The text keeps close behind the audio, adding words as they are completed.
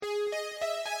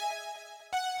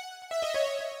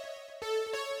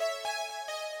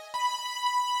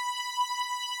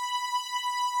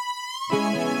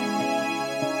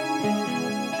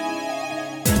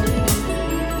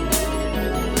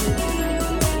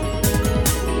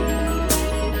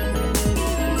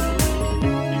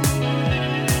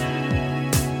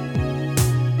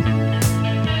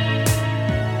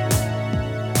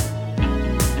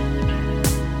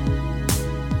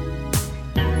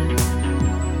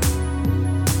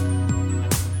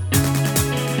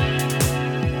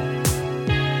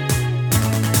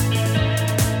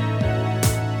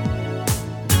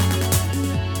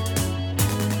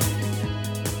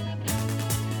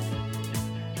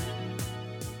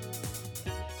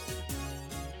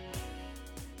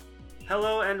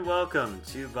Hello and welcome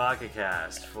to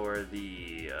BakaCast for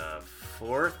the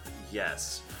fourth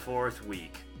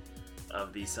week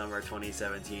of the summer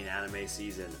 2017 anime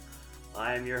season.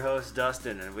 I am your host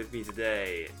Dustin, and with me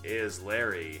today is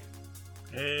Larry.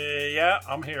 Hey, yeah,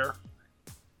 I'm here.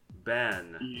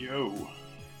 Ben. Yo.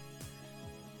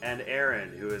 And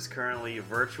Aaron, who is currently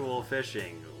virtual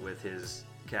fishing with his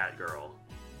cat girl.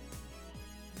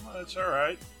 Well, that's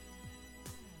alright.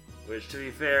 Which, to be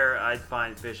fair, I'd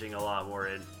find fishing a lot more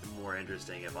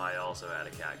interesting if I also had a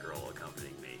cat girl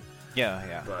accompanying me.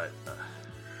 Yeah. But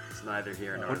it's neither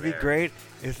here nor there. What would be great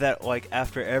is that, like,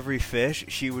 after every fish,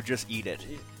 she would just eat it.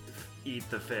 Eat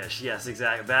the fish. Yes,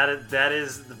 exactly. That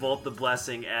is both the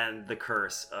blessing and the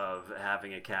curse of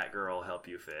having a cat girl help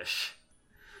you fish.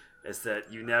 Is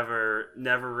that you never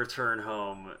return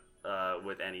home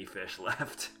with any fish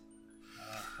left.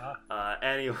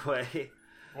 Anyway.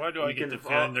 Why do I get the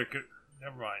feeling they're good?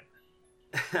 Never mind.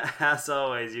 As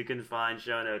always, you can find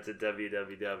show notes at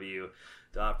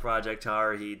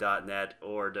www.projectharuhi.net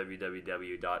or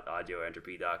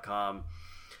www.audioentropy.com.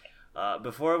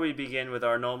 Before we begin with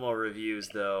our normal reviews,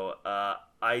 though,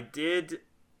 I did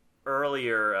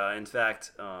earlier, in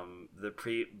fact,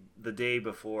 the day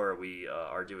before we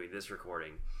are doing this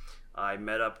recording, I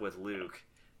met up with Luke,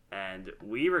 and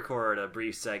we recorded a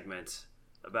brief segment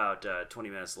about 20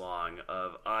 minutes long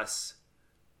of us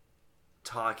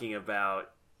talking about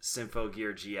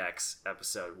Symphogear GX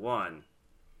episode 1,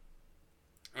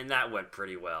 and that went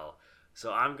pretty well,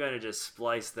 so I'm going to just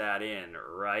splice that in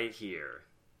right here.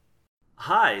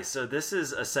 Hi, so this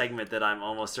is a segment that I'm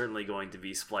almost certainly going to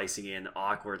be splicing in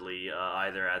awkwardly,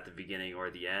 either at the beginning or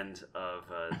the end of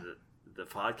the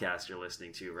podcast you're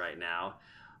listening to right now.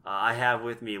 I have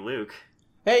with me Luke.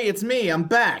 Hey, it's me, I'm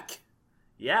back!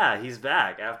 Yeah, he's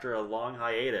back after a long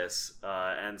hiatus,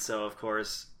 and so, of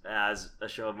course, as a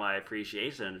show of my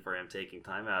appreciation for him taking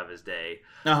time out of his day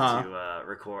to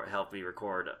help me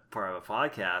record part of a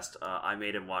podcast, I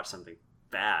made him watch something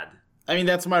bad. I mean,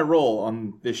 that's my role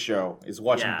on this show, is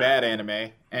watching bad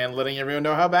anime and letting everyone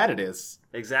know how bad it is.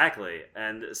 Exactly,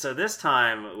 and so this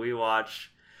time we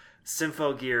watch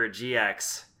Symphogear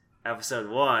GX episode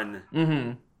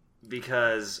 1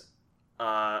 because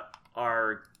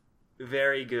our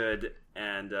very good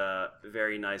and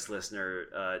very nice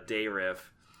listener,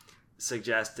 Dayriff,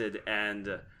 suggested,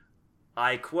 and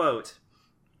I quote,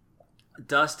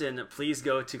 "Dustin, please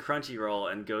go to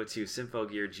Crunchyroll and go to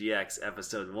Symphogear GX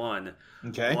episode 1.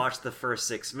 Okay. Watch the first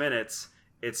 6 minutes.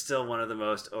 It's still one of the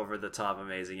most over-the-top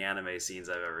amazing anime scenes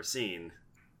I've ever seen."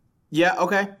 Yeah,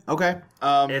 okay.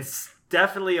 It's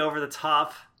definitely over the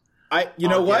top. You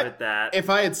know what? Give it that. If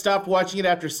I had stopped watching it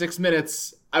after 6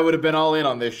 minutes, I would have been all in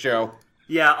on this show.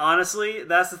 Yeah, honestly,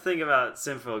 that's the thing about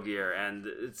Symphogear,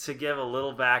 and to give a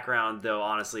little background, though,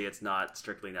 honestly, it's not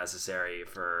strictly necessary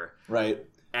for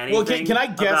anything. Well, can I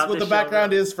guess what the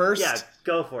background is first? Yeah,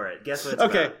 go for it. Guess what it's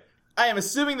Okay, about. I am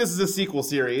assuming this is a sequel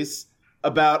series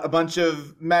about a bunch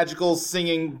of magical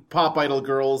singing pop idol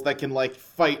girls that can, like,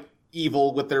 fight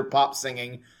evil with their pop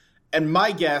singing. And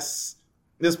my guess,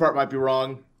 this part might be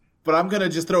wrong, but I'm gonna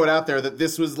just throw it out there that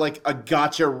this was like a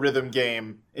gacha rhythm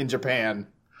game in Japan.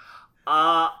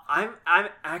 I'm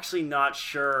actually not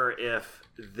sure if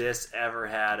this ever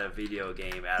had a video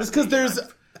game adaptation. Just because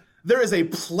there is a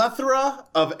plethora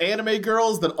of anime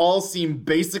girls that all seem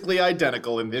basically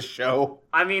identical in this show.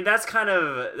 I mean, that's kind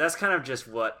of just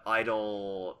what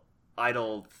idol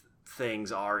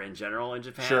things are in general in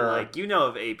Japan. Sure. Like, you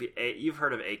know, you've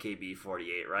heard of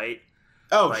AKB48, right?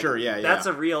 Oh, like, sure, yeah. That's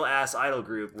a real ass idol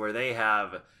group where they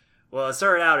have. Well, it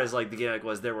started out as like the gimmick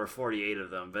was there were 48 of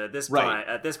them, but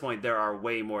at this point there are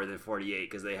way more than 48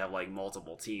 because they have like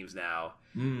multiple teams now.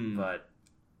 But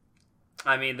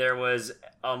I mean, there was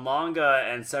a manga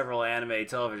and several anime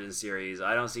television series.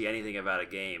 I don't see anything about a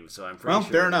game, so I'm pretty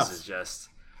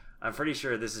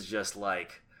sure this is just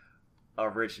like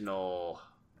original.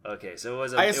 Okay, so it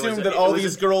was. I assume that all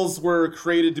these girls were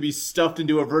created to be stuffed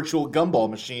into a virtual gumball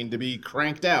machine to be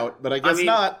cranked out, but I guess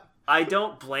not. I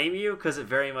don't blame you, because it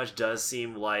very much does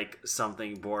seem like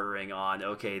something bordering on,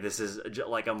 okay, this is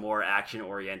like a more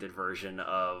action-oriented version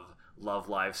of Love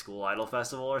Live School Idol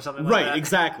Festival or something like that. Right,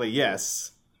 exactly,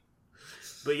 yes.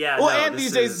 But yeah,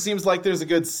 these days it seems like there's a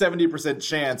good 70%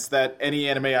 chance that any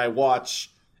anime I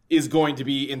watch is going to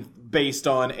be based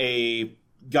on a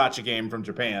gacha game from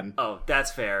Japan. Oh,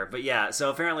 that's fair. But yeah, so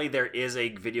apparently there is a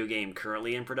video game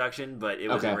currently in production, but it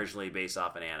was originally based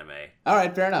off an anime.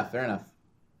 Alright, fair enough.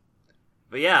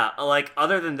 But yeah, like,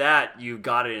 other than that, you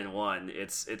got it in one.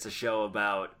 It's a show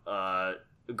about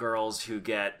girls who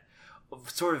get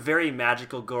sort of very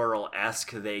magical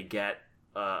girl-esque. They get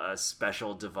a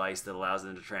special device that allows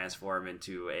them to transform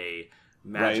into a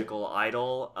magical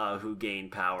idol who gain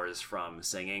powers from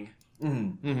singing.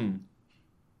 Mm-hmm. Mm-hmm.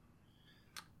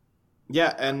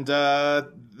 Yeah, and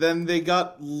then they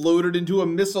got loaded into a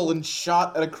missile and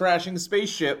shot at a crashing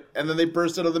spaceship, and then they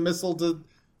burst out of the missile to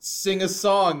sing a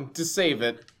song to save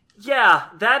it. Yeah,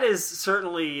 that is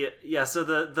certainly so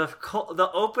the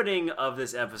opening of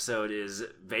this episode is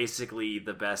basically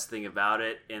the best thing about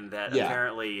it, in that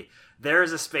apparently there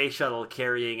is a space shuttle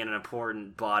carrying an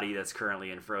important body that's currently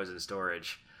in frozen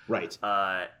storage. Right.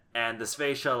 And the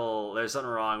space shuttle, there's something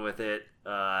wrong with it.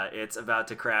 It's about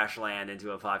to crash land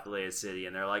into a populated city,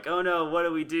 and they're like, "Oh no, what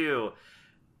do we do?"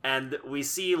 And we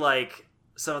see like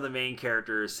some of the main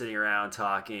characters sitting around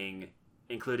talking,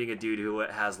 including a dude who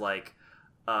has like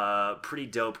a pretty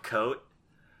dope coat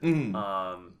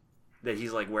that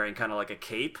he's like wearing, kind of like a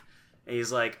cape, and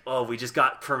he's like, "Oh, we just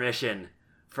got permission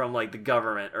from like the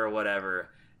government or whatever."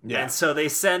 Yeah. And so they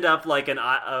send up like a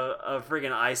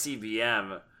friggin'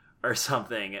 ICBM or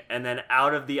something, and then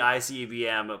out of the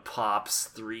ICBM pops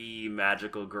 3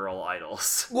 magical girl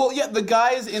idols. Well, yeah, the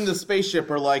guys in the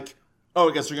spaceship are like, "Oh,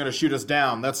 I guess they're gonna shoot us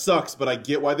down. That sucks, but I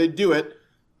get why they do it."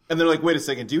 And they're like, "Wait a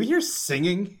second, do you hear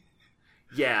singing?"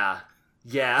 Yeah.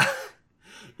 Yeah,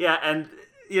 and,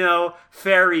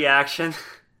 fair reaction.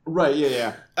 Right,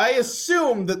 yeah. I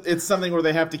assume that it's something where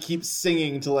they have to keep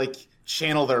singing to, like,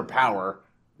 channel their power.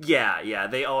 Yeah,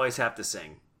 they always have to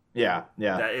sing. Yeah.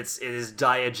 That it is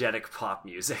diegetic pop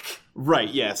music. Right,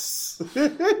 yes.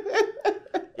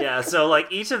 Yeah, so,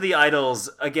 like, each of the idols,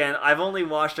 again, I've only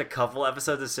watched a couple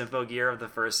episodes of Symphogear of the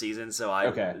first season, so I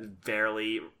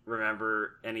barely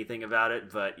remember anything about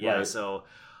it, but, so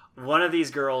one of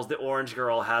these girls, the orange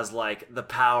girl, has like the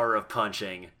power of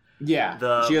punching. Yeah,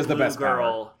 she has the best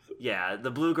girl, power. Yeah, the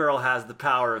blue girl has the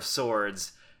power of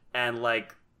swords, and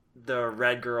like the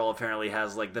red girl apparently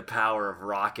has like the power of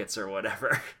rockets or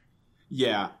whatever.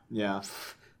 Yeah.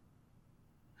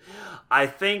 I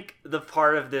think the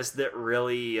part of this that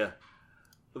really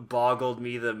boggled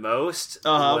me the most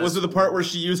was it the part where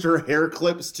she used her hair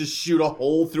clips to shoot a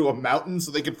hole through a mountain so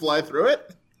they could fly through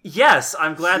it? Yes,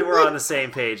 I'm glad we're on the same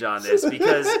page on this,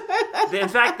 because in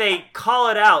fact they call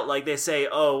it out, like they say,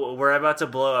 "Oh, we're about to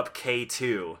blow up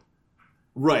K2."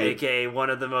 Right. AKA one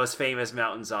of the most famous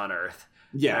mountains on Earth.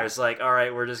 Yeah. And it's like, all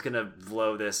right, we're just going to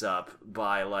blow this up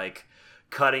by like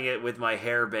cutting it with my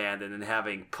hairband and then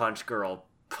having Punch Girl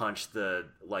punch the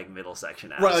like middle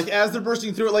section out. Right, like as they're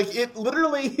bursting through it, like it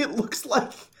looks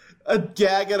like a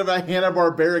gag out of a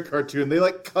Hanna-Barbera cartoon. They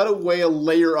like cut away a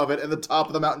layer of it and the top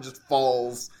of the mountain just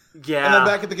falls. Yeah. And then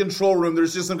back at the control room,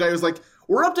 there's just some guy who's like,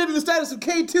 "We're updating the status of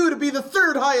K2 to be the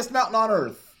 3rd highest mountain on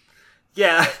Earth."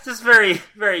 Yeah, just very,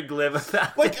 very glib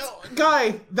about it.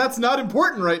 Guy, that's not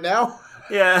important right now.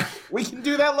 Yeah. We can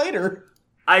do that later.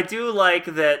 I do like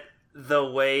that the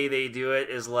way they do it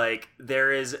is like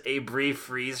there is a brief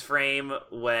freeze frame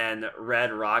when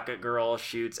Red Rocket Girl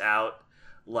shoots out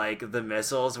like the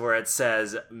missiles where it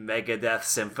says Megadeth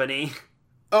Symphony.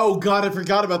 Oh god, I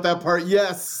forgot about that part.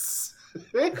 Yes.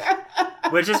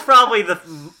 Which is probably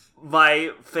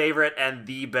my favorite and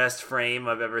the best frame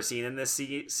I've ever seen in this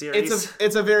series.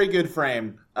 It's a very good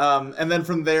frame. And then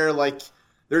from there, like,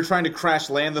 they're trying to crash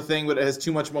land the thing, but it has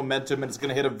too much momentum and it's going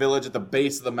to hit a village at the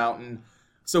base of the mountain.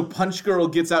 So Punch Girl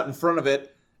gets out in front of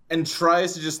it and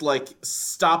tries to just, like,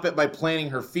 stop it by planting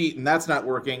her feet, and that's not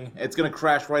working. It's going to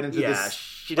crash right into this,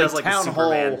 she does, like town the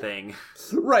Superman hall thing.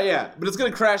 Right, yeah. But it's going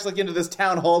to crash, like, into this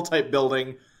town hall type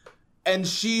building, and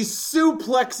she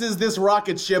suplexes this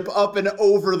rocket ship up and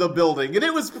over the building, and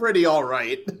it was pretty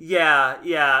alright.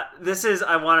 Yeah. This is,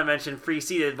 I want to mention,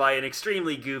 preceded by an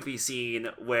extremely goofy scene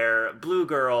where Blue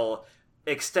Girl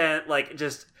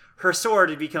her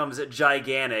sword becomes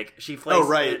gigantic. She places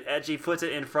it, and she puts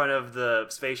it in front of the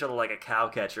space shuttle like a cow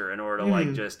catcher in order to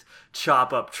like just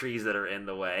chop up trees that are in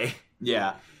the way.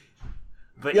 Yeah.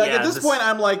 But at this point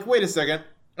I'm like, wait a second.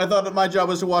 I thought that my job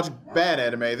was to watch bad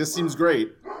anime. This seems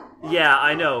great. Yeah,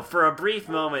 I know. For a brief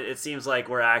moment, it seems like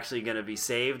we're actually going to be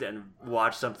saved and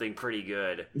watch something pretty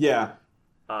good. Yeah.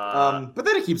 But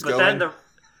then it keeps going.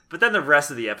 But then the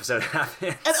rest of the episode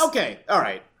happens. And okay, all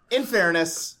right. In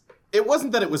fairness, it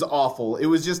wasn't that it was awful. It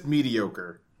was just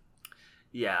mediocre.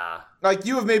 Yeah. Like,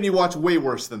 you have made me watch way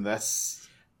worse than this.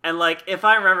 And, like, if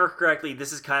I remember correctly,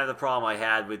 this is kind of the problem I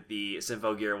had with the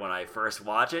Symphogear when I first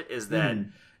watched it, is that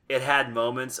it had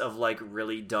moments of, like,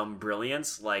 really dumb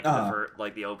brilliance, like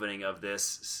the opening of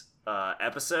this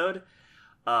episode,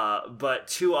 but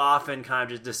too often kind of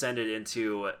just descended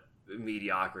into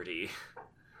mediocrity.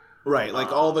 Right,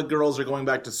 like all the girls are going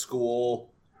back to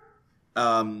school,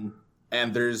 and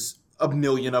there's a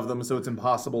million of them, so it's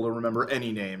impossible to remember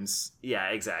any names. Yeah,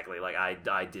 exactly. Like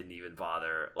I didn't even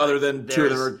bother. Like, Other than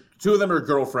two of them are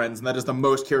girlfriends, and that is the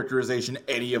most characterization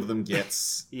any of them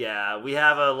gets. Yeah, we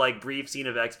have a brief scene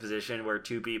of exposition where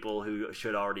two people who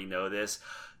should already know this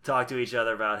talk to each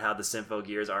other about how the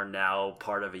Symphogears are now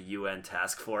part of a UN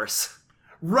task force.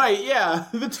 Right, yeah.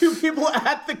 The two people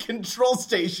at the control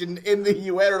station in the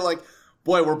UN are like,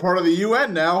 boy, we're part of the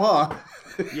UN now, huh?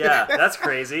 Yeah, that's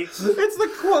crazy. It's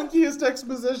the clunkiest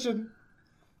exposition.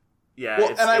 Yeah, well,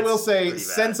 and I will say,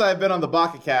 since I've been on the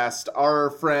BakaCast, our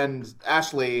friend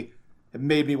Ashley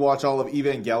made me watch all of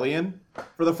Evangelion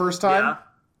for the first time. Yeah.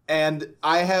 And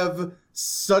I have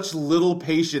such little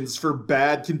patience for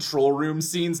bad control room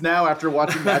scenes now after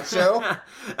watching that show.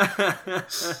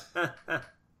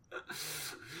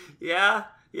 Yeah,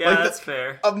 that's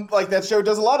fair. Like, that show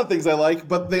does a lot of things I like,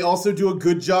 but they also do a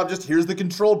good job. Just here's the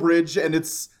control bridge, and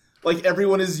it's like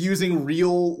everyone is using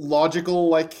real, logical,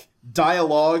 like,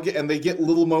 dialogue, and they get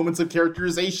little moments of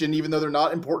characterization, even though they're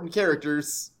not important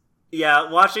characters.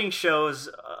 Yeah, watching shows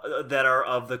that are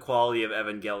of the quality of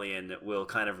Evangelion will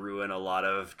kind of ruin a lot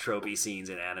of tropey scenes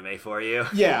in anime for you.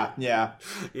 Yeah. Yeah.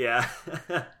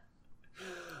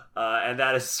 And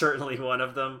that is certainly one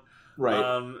of them.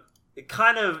 Right.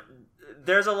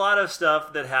 There's a lot of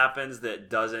stuff that happens that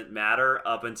doesn't matter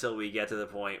up until we get to the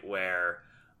point where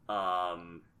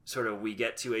we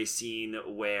get to a scene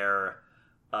where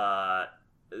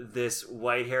this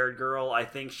white-haired girl, I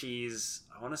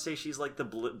want to say she's like the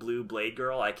blue blade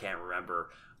girl, I can't remember.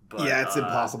 But, yeah, it's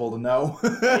impossible to know.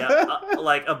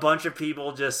 Like a bunch of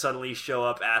people just suddenly show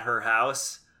up at her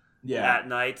house at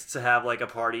night to have like a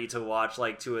party to watch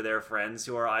like two of their friends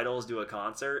who are idols do a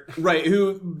concert. Right,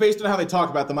 who, based on how they talk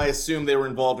about them, I assume they were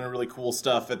involved in really cool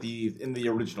stuff in the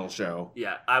original show.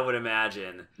 Yeah, I would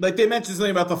imagine. Like, they mentioned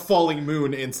something about the falling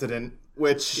moon incident,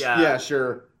 which, yeah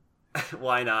sure.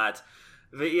 Why not?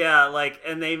 But yeah, like,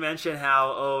 and they mention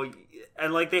how,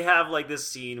 and like they have like this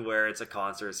scene where it's a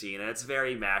concert scene, and it's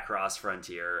very Macross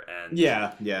Frontier, and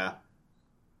yeah.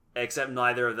 Except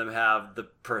neither of them have the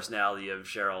personality of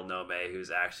Cheryl Nome,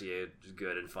 who's actually a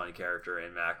good and fun character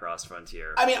in Macross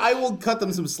Frontier. I mean, I will cut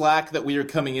them some slack that we are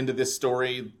coming into this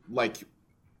story, like,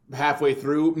 halfway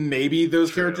through. Maybe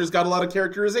those characters got a lot of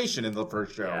characterization in the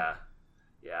first show.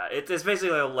 Yeah, it's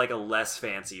basically like a less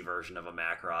fancy version of a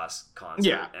Macross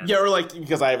concert. Yeah, or like,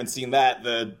 because I haven't seen that,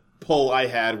 the poll I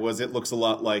had was it looks a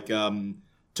lot like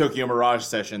Tokyo Mirage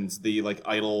Sessions, the, like,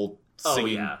 idol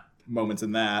singing moments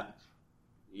in that.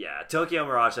 Yeah, Tokyo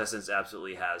Mirage Sessions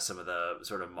absolutely has some of the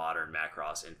sort of modern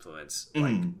Macross influence,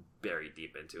 like, buried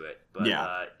deep into it. But,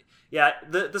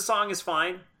 the song is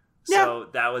fine, so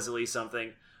that was at least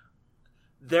something.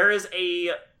 There is a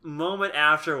moment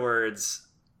afterwards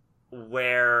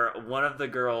where one of the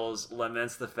girls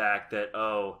laments the fact that,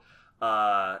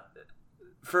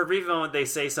 for a brief moment they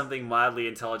say something mildly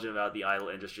intelligent about the idol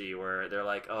industry, where they're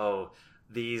like,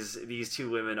 these two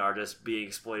women are just being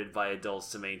exploited by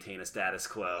adults to maintain a status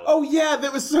quo. Oh yeah,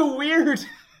 that was so weird.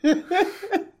 It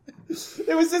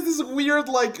was just this weird,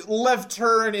 like, left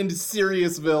turn into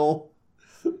Seriousville.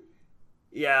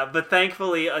 Yeah, but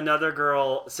thankfully another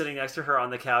girl sitting next to her on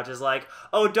the couch is like,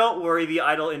 oh, don't worry, the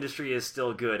idol industry is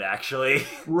still good, actually.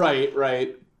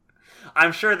 Right.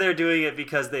 I'm sure they're doing it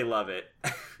because they love it.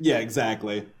 Yeah,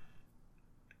 exactly.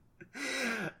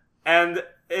 And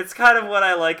it's kind of what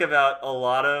I like about a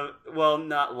lot of, well,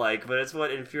 not like, but it's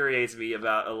what infuriates me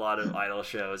about a lot of idol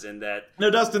shows, in that...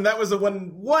 No, Dustin, that was a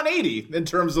 180 in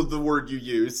terms of the word you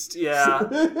used. Yeah.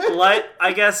 Like,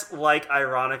 I guess, like,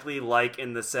 ironically, like,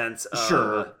 in the sense of...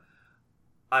 Sure.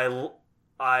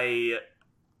 I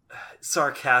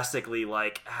sarcastically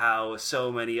like how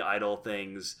so many idol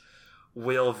things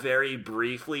will very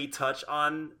briefly touch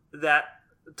on the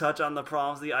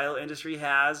problems the idol industry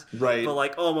has, right? But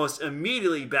like almost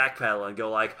immediately backpedal and go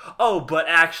like, oh, but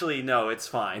actually no, it's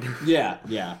fine. Yeah.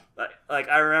 Like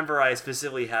I remember I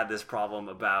specifically had this problem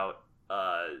about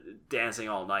Dancing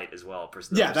All Night as well.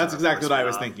 Yeah, that's exactly what I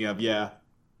was thinking of. Yeah.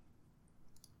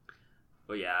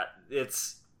 But yeah,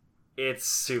 it's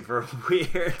super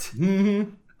weird.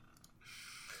 Mm-hmm.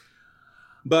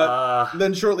 But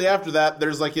then shortly after that,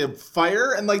 there's like a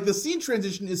fire, and like the scene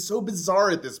transition is so bizarre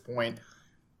at this point.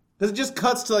 Because it just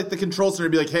cuts to like the control center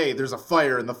and be like, hey, there's a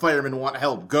fire and the firemen want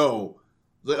help, go.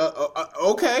 Like,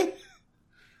 okay.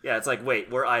 Yeah, it's like,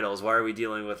 wait, we're idols. Why are we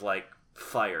dealing with like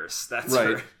fires? That's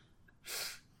right.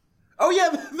 Oh yeah,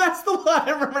 that's the line.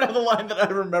 I remember now the line that I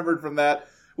remembered from that,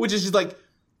 which is just like,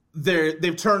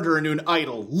 they've turned her into an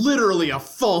idol, literally a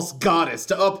false goddess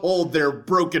to uphold their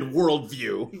broken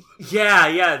worldview.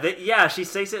 Yeah. She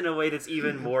says it in a way that's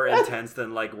even more intense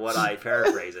than like what I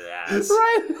paraphrase it as.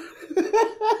 Right.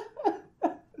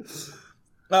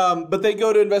 But they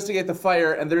go to investigate the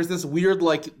fire, and there's this weird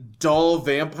like doll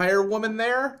vampire woman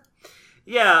there.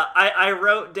 Yeah, I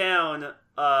wrote down.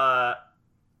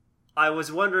 I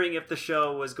was wondering if the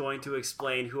show was going to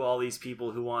explain who all these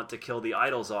people who want to kill the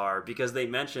idols are, because they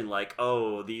mentioned, like,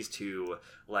 oh, these two,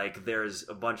 like, there's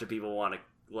a bunch of people want to,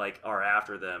 like, are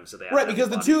after them, so they have right, because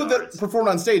the two that performed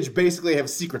on stage basically have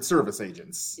Secret Service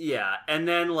agents. Yeah, and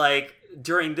then, like,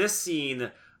 during this scene,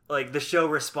 like, the show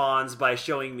responds by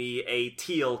showing me a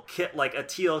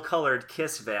teal-colored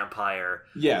Kiss vampire.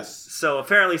 Yes. So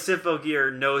apparently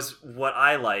Symphogear knows what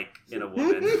I like in a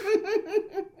woman.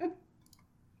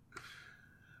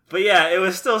 But yeah, it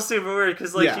was still super weird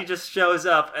because she just shows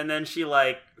up and then she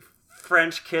like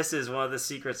French kisses one of the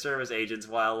Secret Service agents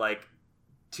while like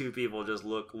two people just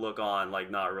look on,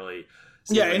 like not really.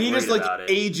 Yeah, and he just like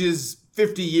ages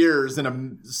 50 years in a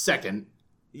second.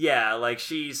 Yeah, like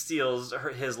she steals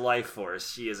his life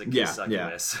force. She is a kiss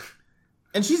succubus. Yeah.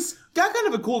 And she's got kind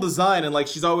of a cool design, and like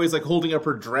she's always like holding up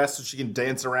her dress so she can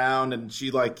dance around, and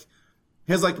she like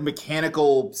has like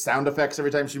mechanical sound effects every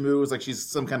time she moves, like she's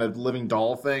some kind of living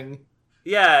doll thing.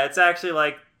 Yeah, it's actually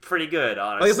like pretty good,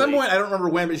 honestly. Like at some point, I don't remember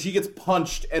when, but she gets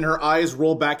punched and her eyes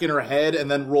roll back in her head and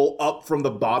then roll up from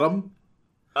the bottom.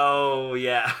 Oh,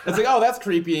 yeah. It's like, oh, that's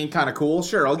creepy and kind of cool.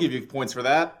 Sure, I'll give you points for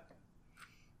that.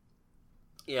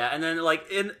 Yeah, and then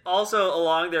like also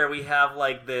along there we have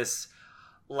like this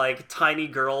like tiny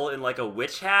girl in like a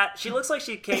witch hat. She looks like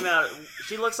she came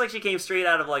straight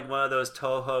out of like one of those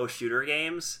Toho shooter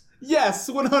games. Yes,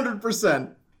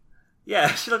 100%.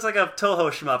 Yeah, she looks like a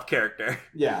Toho shmup character.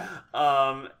 Yeah.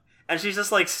 And she's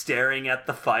just like staring at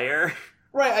the fire.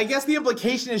 Right, I guess the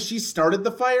implication is she started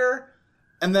the fire,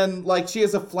 and then like she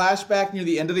has a flashback near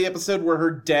the end of the episode where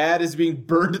her dad is being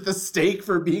burned at the stake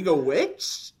for being a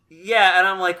witch. Yeah, and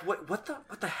I'm like, what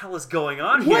the hell is going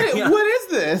on here? What is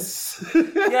this?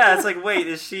 Yeah, it's like, wait,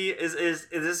 is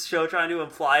this show trying to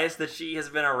imply us that she has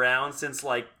been around since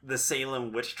like the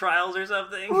Salem witch trials or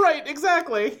something? Right,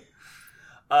 exactly.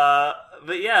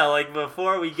 But yeah, like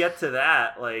before we get to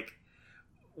that, like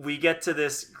we get to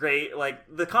this great, like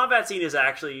the combat scene is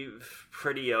actually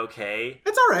pretty okay.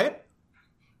 It's all right.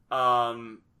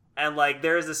 And like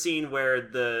there's a scene where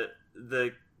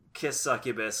the Kiss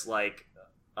succubus like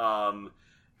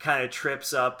kind of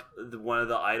trips up one of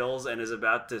the idols and is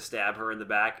about to stab her in the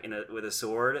back with a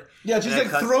sword. Yeah, she's like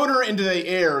thrown her into the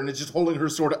air and is just holding her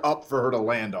sword up for her to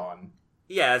land on.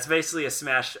 Yeah, it's basically a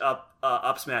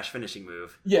up smash finishing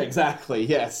move. Yeah, exactly.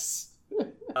 Yes.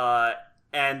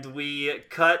 And we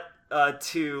cut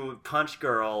to Punch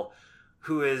Girl,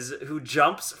 who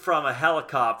jumps from a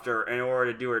helicopter in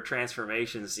order to do her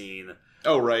transformation scene.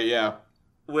 Oh right, yeah.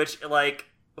 Which like,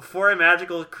 for a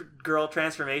magical girl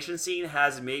transformation scene,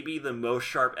 has maybe the most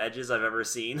sharp edges I've ever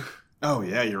seen. Oh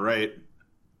yeah, you're right.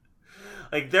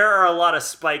 Like there are a lot of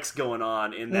spikes going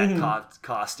on in that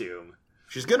costume.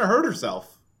 She's gonna hurt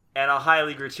herself. And a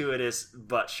highly gratuitous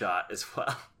butt shot as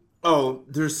well. Oh,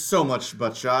 there's so much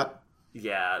butt shot.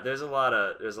 Yeah, there's a lot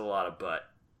of butt,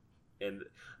 and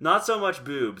not so much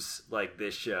boobs like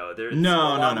this show. There's a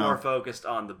lot more focused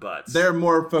on the butts. They're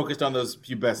more focused on those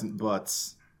pubescent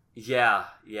butts. Yeah.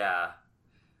 That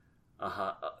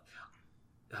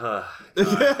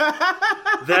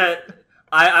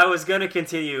I was gonna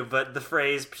continue, but the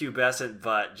phrase pubescent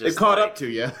butt just it caught up to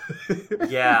you.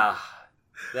 Yeah,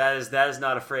 that is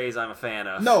not a phrase I'm a fan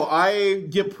of. No, I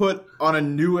get put on a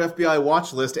new FBI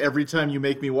watch list every time you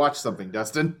make me watch something,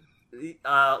 Dustin.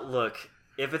 Look,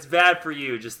 if it's bad for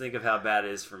you, just think of how bad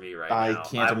it is for me right now. I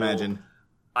can't imagine.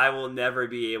 I will never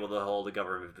be able to hold a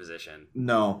government position.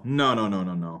 No.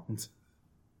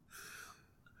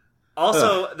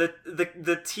 Also,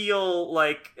 the teal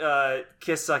like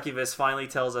Kiss succubus finally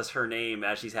tells us her name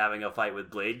as she's having a fight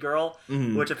with Blade Girl,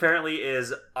 which apparently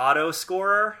is Auto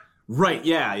Scorer. Right?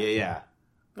 Yeah.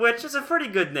 Which is a pretty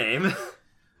good name.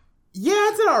 Yeah,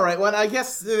 it's an alright one. I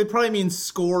guess it probably means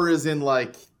score is in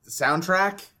like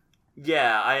soundtrack.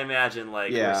 Yeah, I imagine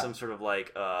like there's some sort of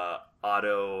like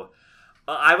auto.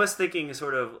 I was thinking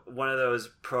sort of one of those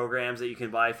programs that you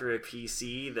can buy for a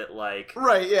PC that like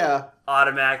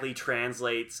automatically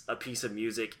translates a piece of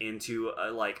music into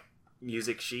like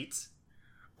music sheets.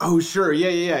 Oh sure,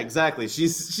 yeah, exactly.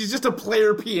 She's just a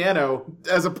player piano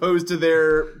as opposed to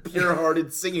their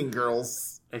pure-hearted singing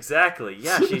girls. Exactly.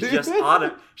 Yeah,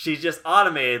 she's just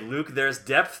automated. Luke, there's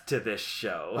depth to this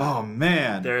show. Oh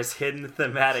man, there's hidden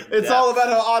thematic. It's depth. all about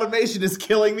how automation is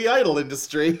killing the idol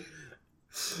industry.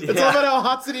 It's all about how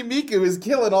Hatsune Miku is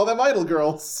killing all them idol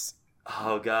girls.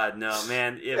 Oh God, no,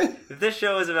 man! If this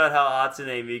show is about how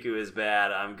Hatsune Miku is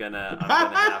bad, I'm gonna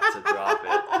have to drop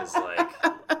it because like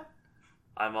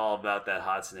I'm all about that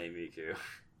Hatsune Miku.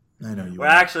 I know you. Well,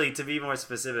 actually, to be more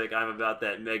specific, I'm about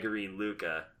that Megurine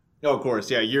Luca. Oh, of course,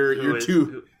 yeah. You're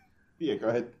too. Yeah, go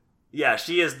ahead. Yeah,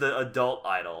 she is the adult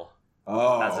idol.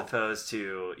 Oh, as opposed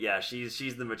to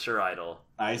she's the mature idol.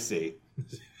 I see.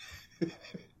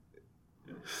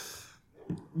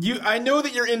 I know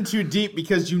that you're in too deep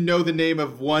because you know the name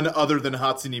of one other than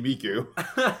Hatsune Miku.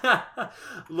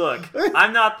 Look,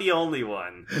 I'm not the only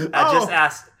one. Just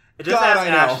ask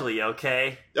Ashley,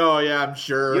 okay? Oh yeah, I'm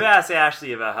sure. You ask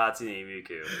Ashley about Hatsune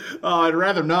Miku. Oh, I'd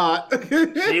rather not.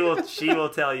 She will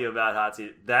tell you about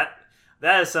Hatsune.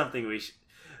 That is something we should.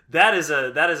 That is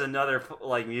another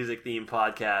like music themed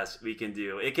podcast we can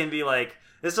do. It can be like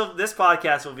this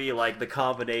podcast will be like the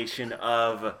combination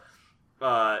of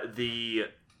the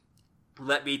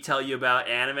Let Me Tell You About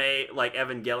Anime, like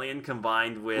Evangelion,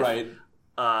 combined with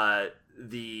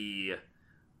the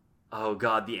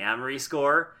Amory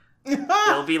score.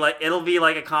 It'll be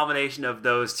like a combination of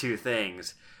those two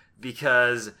things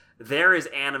because there is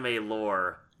anime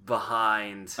lore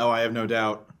behind. Oh, I have no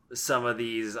doubt. Some of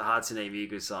these Hatsune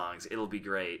Miku songs. It'll be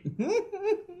great.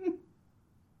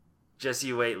 Just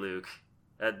you wait, Luke.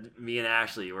 Me and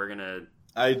Ashley, we're gonna.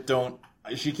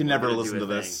 She can never listen to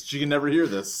this. She can never hear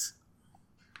this.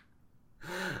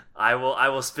 I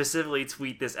will specifically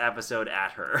tweet this episode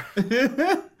at her.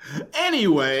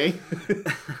 Anyway.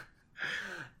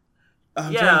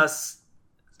 Yes.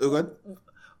 Oh, good.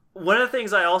 One of the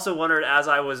things I also wondered as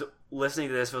I was listening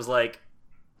to this was like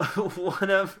one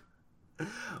of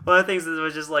the things that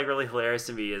was just like really hilarious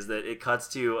to me is that it cuts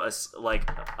to a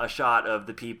shot of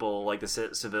the people, like the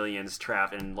civilians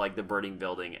trapped in like the burning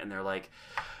building, and they're like,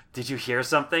 "Did you hear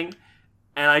something?"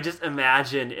 And I just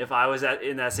imagine if I was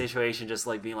in that situation, just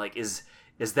like being like, "Is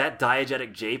that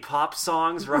diegetic J-pop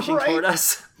songs rushing toward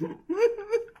us?"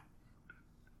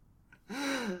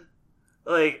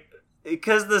 Like,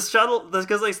 because the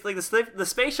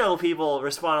space shuttle people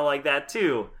responded like that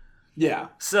too. Yeah.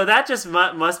 So that just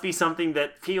must be something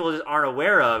that people just aren't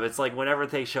aware of. It's like whenever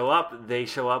they show up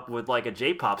with like a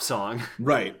J-pop song.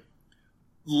 Right.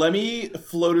 Let me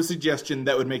float a suggestion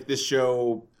that would make this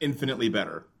show infinitely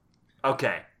better.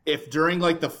 Okay. If during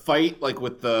like the fight, like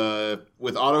with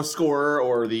Autoscorer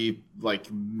or the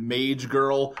like mage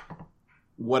girl,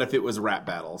 what if it was rap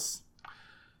battles?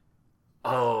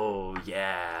 Oh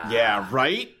yeah. Yeah,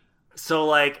 right? So,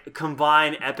 like,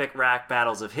 combine epic rap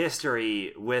battles of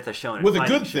history with a shonen with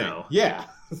fighting a good show. thing, yeah.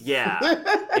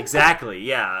 Yeah, exactly,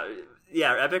 yeah.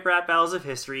 Yeah, epic rap battles of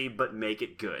history, but make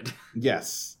it good.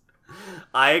 Yes.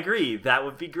 I agree, that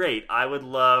would be great. I would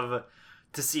love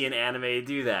to see an anime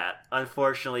do that.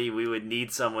 Unfortunately, we would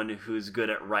need someone who's good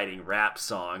at writing rap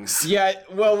songs. Yeah,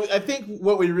 well, I think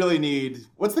what we really need...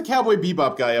 What's the Cowboy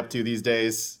Bebop guy up to these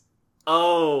days?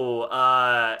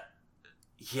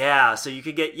 Yeah, so you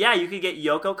could get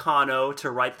Yoko Kanno to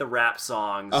write the rap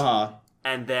songs. Uh-huh.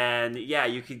 And then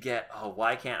you could get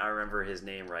why can't I remember his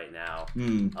name right now?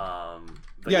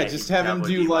 Just have him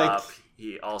do like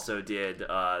he also did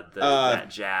that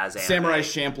jazz anime. Samurai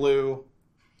Champloo.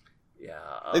 Yeah.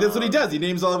 Like, that's what he does. He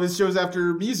names all of his shows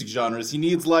after music genres. He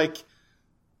needs like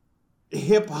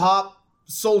hip hop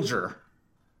soldier.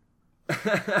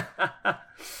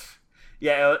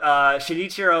 Yeah,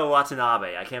 Shinichiro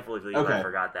Watanabe. I can't believe I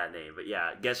forgot that name. But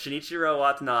yeah, get Shinichiro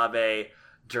Watanabe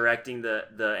directing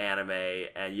the anime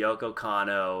and Yoko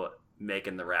Kanno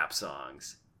making the rap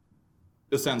songs.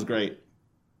 This sounds great.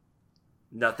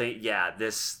 Nothing. Yeah,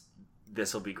 this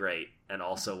will be great, and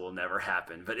also will never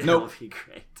happen, but it'll be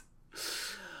great.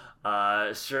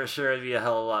 Sure, it'd be a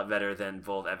hell of a lot better than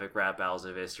both Epic Rap Battles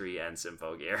of History and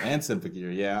Symphogear. And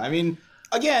Symphogear, yeah. I mean,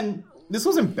 again, this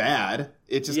wasn't bad.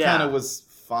 It just kind of was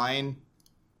fine.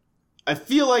 I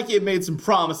feel like it made some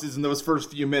promises in those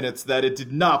first few minutes that it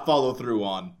did not follow through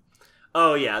on.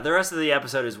 Oh, yeah. The rest of the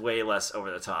episode is way less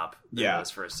over the top than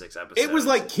those first 6 episodes. It was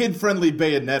like kid-friendly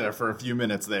Bayonetta for a few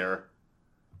minutes there.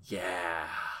 Yeah.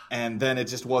 And then it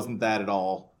just wasn't that at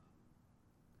all.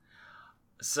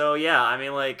 So, yeah, I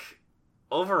mean, like,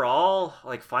 overall,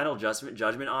 like, final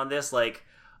judgment on this, like,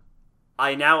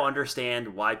 I now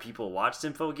understand why people watch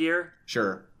Symphogear.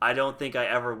 Sure. I don't think I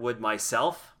ever would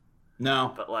myself.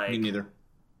 No, but like, me neither.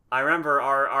 I remember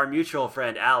our mutual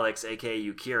friend Alex, aka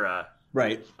Yukira.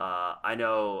 Right. I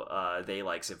know they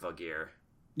like Symphogear.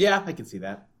 Yeah, I can see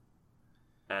that.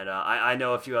 And I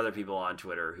know a few other people on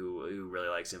Twitter who really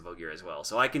like Symphogear as well.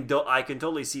 So I can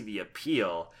totally see the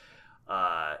appeal.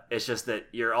 It's just that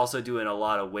you're also doing a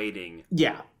lot of waiting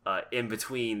Yeah. in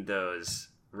between those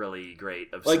really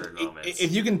great Like, absurd moments.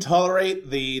 if you can tolerate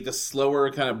the slower,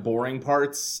 kind of boring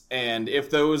parts, and if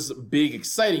those big,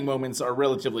 exciting moments are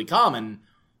relatively common,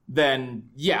 then,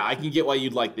 yeah, I can get why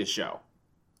you'd like this show.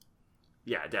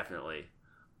 Yeah, definitely.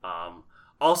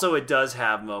 Also, it does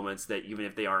have moments that, even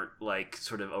if they aren't like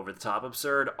sort of over the top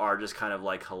absurd, are just kind of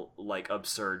like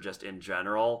absurd just in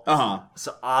general.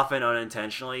 So often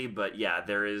unintentionally, but yeah,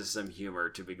 there is some humor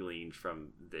to be gleaned from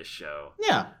this show.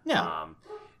 Yeah.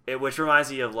 Which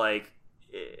reminds me of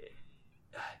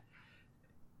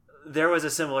there was a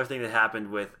similar thing that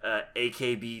happened with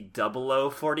AKB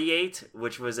 0048,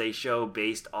 which was a show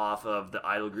based off of the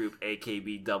idol group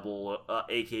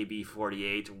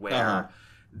AKB48, where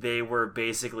they were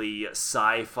basically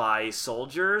sci-fi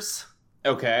soldiers.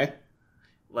 Okay.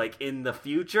 Like, in the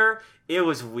future. It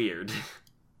was weird.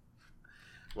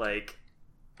 Like,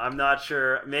 I'm not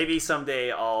sure. Maybe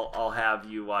someday I'll have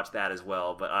you watch that as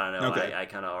well, but I don't know. Okay. I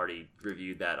kind of already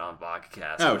reviewed that on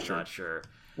Vodcast. Oh, I'm sure. not sure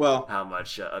Well, how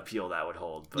much appeal that would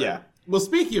hold. But yeah. Well,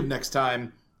 speaking of next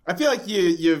time, I feel like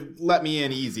you let me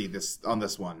in easy on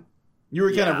this one. You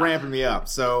were kind of ramping me up,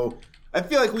 so I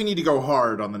feel like we need to go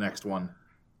hard on the next one.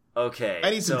 Okay.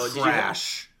 I need some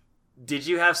trash. Did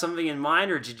you have something in mind,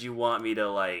 or did you want me to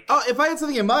like? Oh, if I had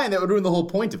something in mind, that would ruin the whole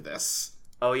point of this.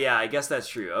 Oh yeah, I guess that's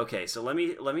true. Okay, so let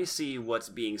me see what's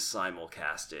being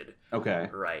simulcasted Okay.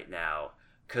 right now,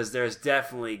 because there's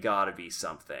definitely got to be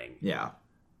something. Yeah.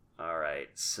 All right,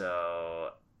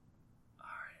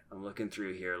 I'm looking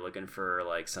through here, looking for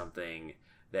like something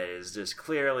that is just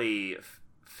clearly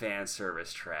fan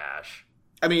service trash.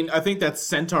 I mean, I think that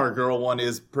Centaur Girl one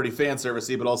is pretty fan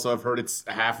servicey, but also I've heard it's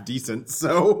half decent.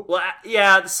 So well,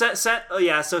 yeah,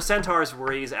 so Centaur's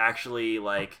Worries actually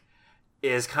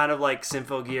is kind of like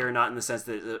Symphogear, not in the sense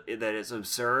that it's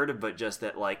absurd, but just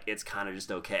that like it's kind of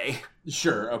just okay.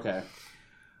 Sure. Okay.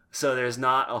 So there's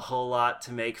not a whole lot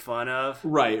to make fun of.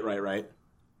 Right.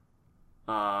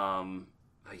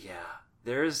 But yeah,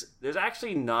 there's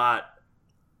actually not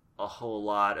a whole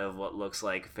lot of what looks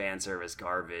like fan service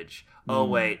garbage. Oh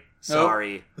wait,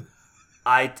 sorry.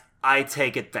 I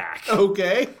take it back.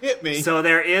 Okay, hit me. So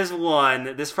there is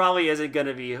one. This probably isn't going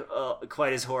to be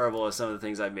quite as horrible as some of the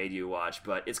things I've made you watch,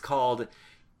 but it's called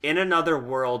In Another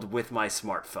World with My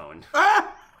Smartphone.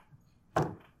 Ah!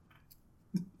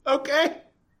 Okay.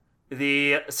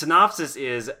 The synopsis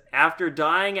is, after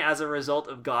dying as a result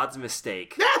of God's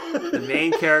mistake, the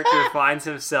main character finds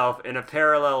himself in a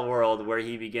parallel world where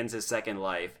he begins his second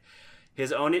life.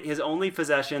 His only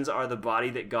possessions are the body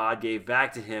that God gave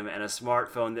back to him and a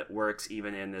smartphone that works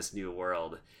even in this new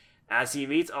world. As he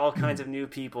meets all kinds of new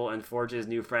people and forges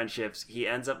new friendships, he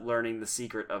ends up learning the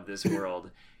secret of this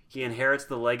world. He inherits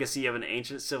the legacy of an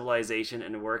ancient civilization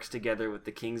and works together with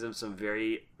the kings of some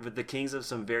very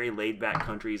laid-back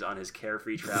countries on his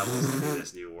carefree travels through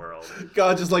this new world.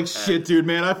 God, just like, shit, dude,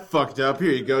 man, I fucked up.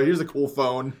 Here you go. Here's a cool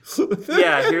phone.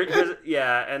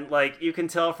 Yeah, and like you can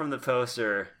tell from the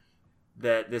poster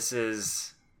that this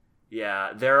is,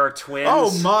 there are twins.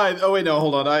 Oh my! Oh wait, no,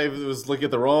 hold on. I was looking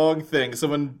at the wrong thing.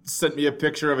 Someone sent me a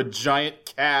picture of a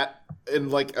giant cat in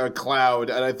like a cloud,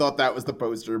 and I thought that was the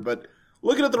poster, but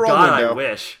looking at the wrong window. I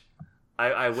wish.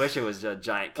 I wish it was a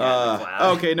giant cat in the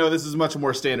cloud. Okay, no, this is much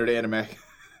more standard anime.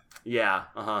 Yeah.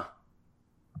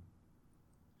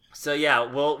 So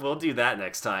yeah, we'll do that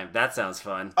next time. That sounds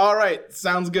fun. All right,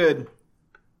 sounds good.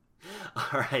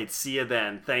 All right, see you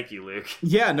then. Thank you, Luke.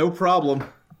 Yeah, no problem.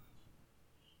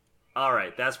 All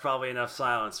right, that's probably enough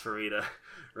silence for me to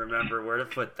remember where to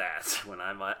put that when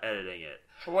I'm editing it.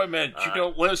 Wait a minute, you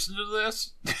don't listen to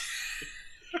this?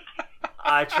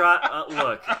 I try.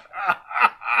 Look,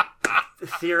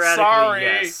 theoretically,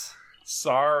 yes.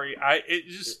 Sorry, I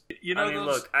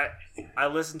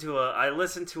listen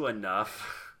to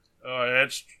enough.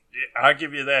 I'll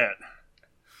give you that.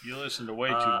 You listen to way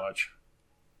too much.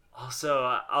 Also,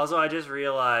 I just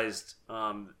realized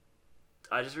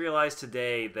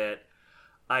today that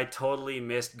I totally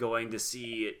missed going to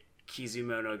see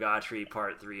Kizumonogatari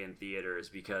Part 3 in theaters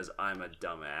because I'm a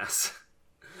dumbass.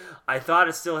 I thought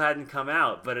it still hadn't come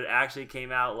out, but it actually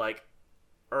came out like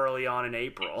early on in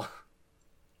April.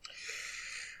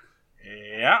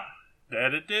 Yeah,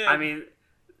 that it did. I mean,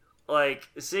 like,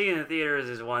 seeing it in theaters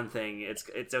is one thing.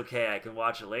 It's okay, I can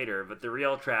watch it later, but the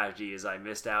real tragedy is I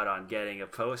missed out on getting a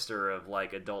poster of,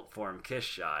 like, adult form Kiss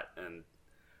Shot, and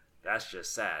that's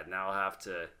just sad. Now I'll have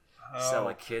to sell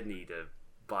a kidney to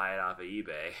buy it off of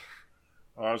eBay.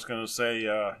 Well, I was going to say,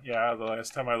 the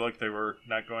last time I looked, they were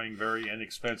not going very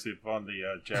inexpensive on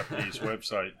the Japanese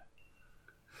website.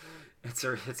 It's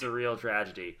a real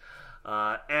tragedy.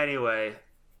 Anyway,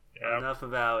 Yeah. enough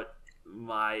about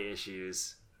my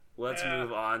issues. Let's Yeah.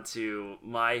 move on to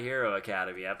My Hero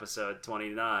Academy, episode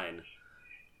 29,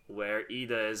 where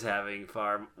Ida is having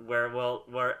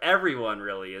where everyone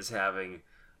really is having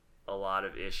a lot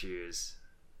of issues.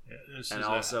 Yeah, this And is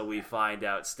also we find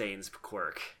out Stain's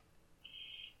quirk.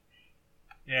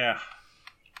 yeah.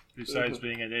 Besides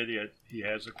being an idiot, he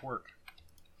has a quirk.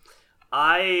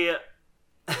 I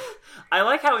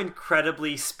like how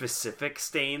incredibly specific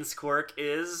Stain's quirk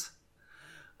is.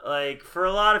 Like, for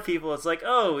a lot of people, it's like,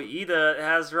 oh, Ida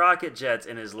has rocket jets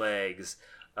in his legs.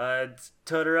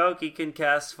 Todoroki can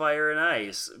cast fire and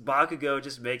ice. Bakugo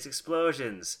just makes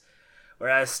explosions.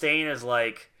 Whereas Stain is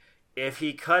like, if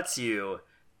he cuts you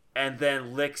and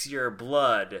then licks your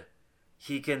blood,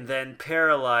 he can then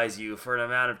paralyze you for an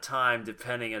amount of time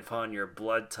depending upon your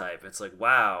blood type. It's like,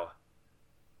 wow.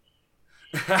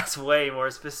 That's way more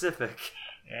specific.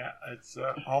 Yeah, it's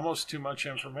almost too much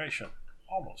information.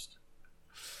 Almost.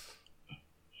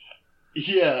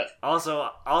 Yeah. Also,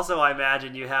 I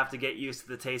imagine you have to get used to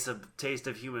the taste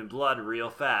of human blood real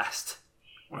fast.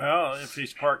 Well, if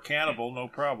he's part cannibal, no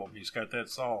problem. He's got that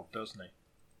solved, doesn't he?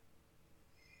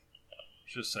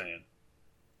 Just saying.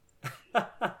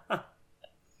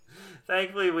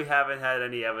 Thankfully, we haven't had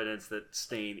any evidence that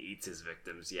Stain eats his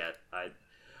victims yet. I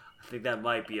think that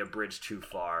might be a bridge too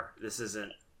far. This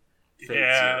isn't Fate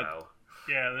Zero.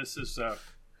 Yeah, this is.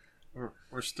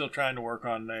 We're still trying to work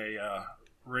on a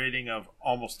rating of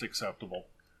almost acceptable.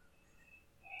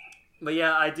 But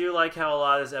yeah, I do like how a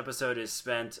lot of this episode is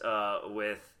spent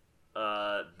with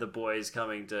the boys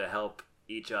coming to help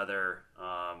each other.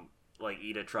 Like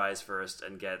Ida tries first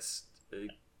and gets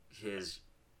his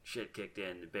shit kicked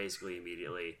in basically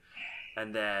immediately.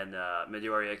 And then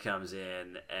Midoriya comes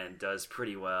in and does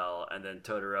pretty well. And then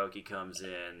Todoroki comes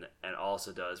in and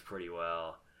also does pretty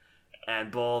well.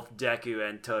 And both Deku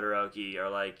and Todoroki are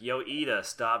like, yo, Ida,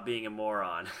 stop being a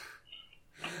moron.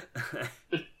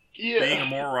 Yeah. Being a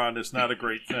moron is not a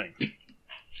great thing.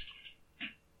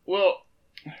 Well,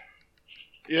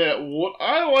 yeah, what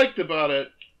I liked about it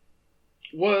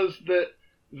was that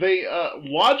they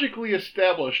logically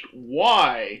established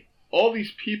why all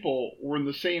these people were in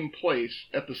the same place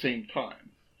at the same time.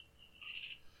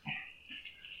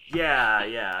 Yeah.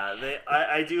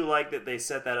 I do like that they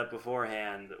set that up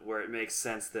beforehand where it makes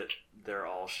sense that they're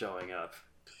all showing up.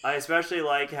 I especially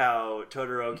like how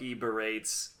Todoroki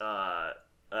berates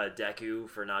Deku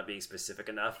for not being specific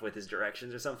enough with his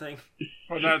directions or something.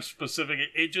 Well, not specific.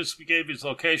 He just gave his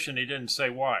location. He didn't say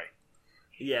why.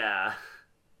 Yeah.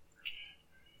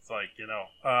 It's like,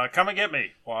 come and get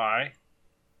me. Why?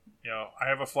 I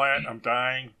have a flat. I'm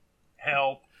dying.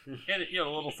 Help. And,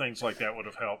 little things like that would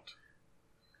have helped.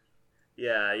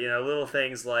 Yeah, little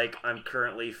things like I'm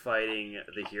currently fighting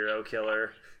the hero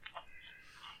killer.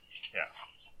 Yeah.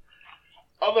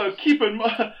 Although keep in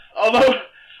mind, although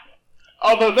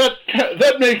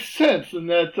that makes sense in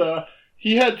that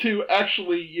he had to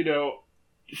actually, he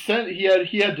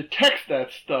had to text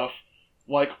that stuff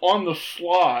like on the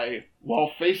sly while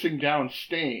facing down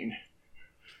Stain.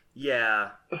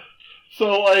 Yeah.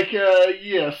 So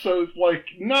so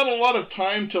not a lot of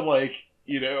time to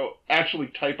actually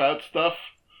type out stuff.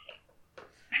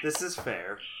 This is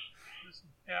fair.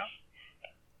 Yeah.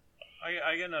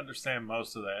 I can understand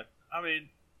most of that. I mean,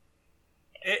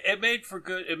 it made for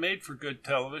good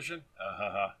television.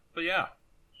 But yeah.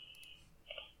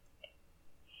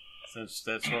 Since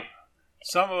that's what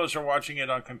some of us are watching it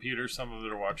on computers, some of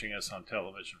it are watching us on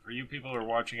television. For you people who are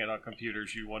watching it on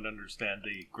computers, you won't understand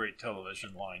the great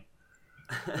television line.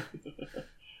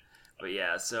 But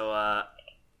yeah, so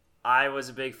I was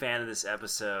a big fan of this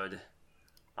episode.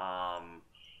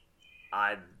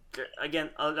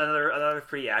 Another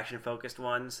pretty action focused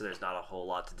one, so there's not a whole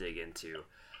lot to dig into.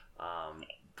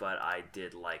 But I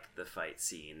did like the fight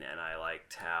scene, and I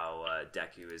liked how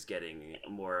Deku is getting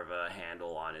more of a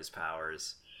handle on his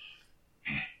powers.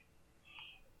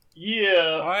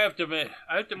 Yeah. Well, I have to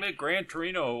admit, Gran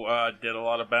Torino did a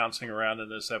lot of bouncing around in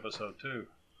this episode too.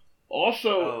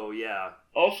 Also,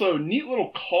 neat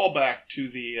little callback to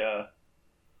the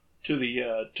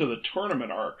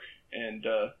tournament arc and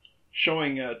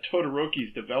showing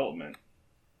Todoroki's development.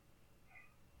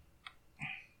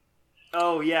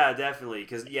 Oh yeah, definitely.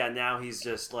 Because now he's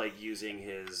just like using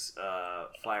his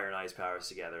fire and ice powers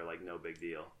together, like no big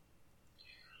deal.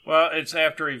 Well, it's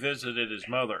after he visited his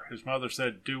mother. His mother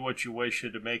said, "Do what you wish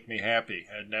to make me happy,"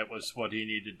 and that was what he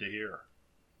needed to hear.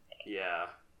 Yeah.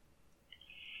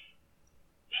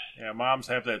 Yeah, moms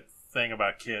have that thing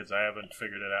about kids. I haven't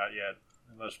figured it out yet.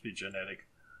 It must be genetic.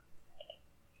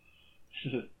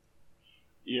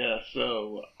 Yeah,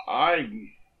 so I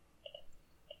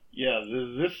Yeah,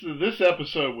 this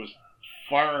episode was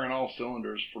firing all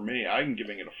cylinders for me. I'm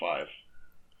giving it a 5.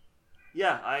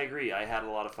 Yeah, I agree. I had a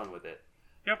lot of fun with it.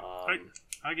 Yep,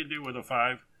 I can do with a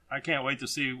 5. I can't wait to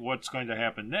see what's going to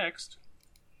happen next.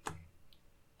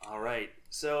 All right.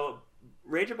 So,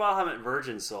 Rage of Bahamut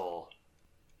Virgin Soul.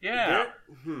 Yeah.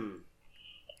 Hmm.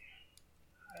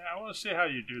 I want to see how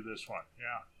you do this one.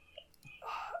 Yeah.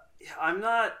 I'm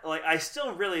not, like, I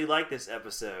still really like this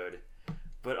episode,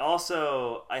 but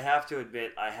also, I have to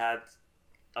admit, I had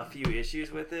a few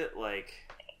issues with it, like,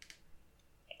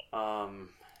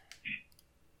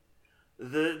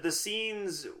 the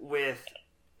scenes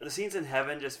in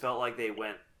heaven just felt like they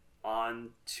went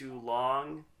on too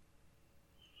long,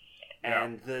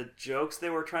 and the jokes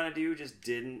they were trying to do just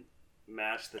didn't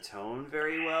match the tone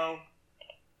very well.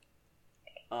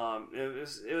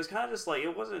 It was kind of just like,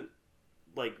 it wasn't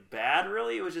like bad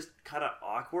really, it was just kind of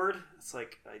awkward. It's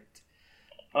like,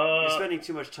 you're spending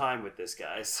too much time with this,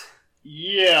 guys.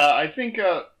 Yeah, I think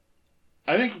the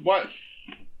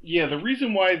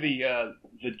reason why the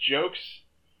jokes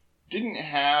didn't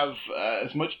have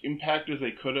as much impact as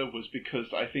they could have was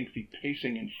because I think the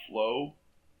pacing and flow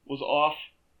was off,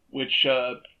 which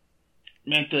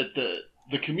meant that the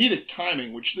comedic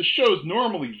timing, which the show's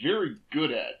normally very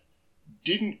good at,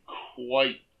 didn't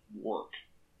quite work.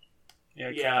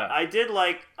 Yeah, I did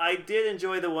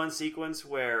enjoy the one sequence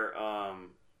where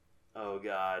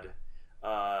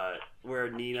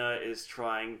where Nina is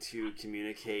trying to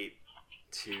communicate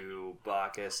to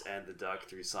Bacchus and the duck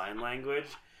through sign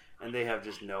language, and they have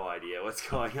just no idea what's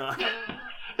going on.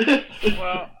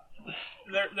 Well,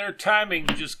 their timing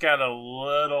just got a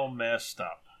little messed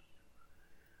up.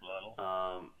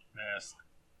 Messed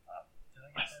up. Did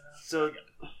I get that out? So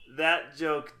that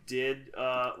joke did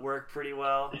work pretty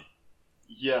well.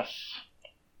 Yes.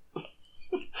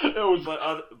 It was, but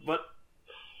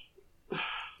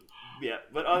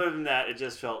other than that, it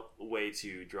just felt way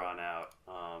too drawn out.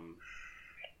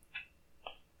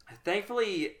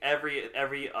 Thankfully,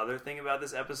 every other thing about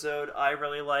this episode I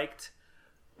really liked.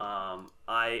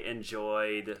 I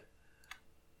enjoyed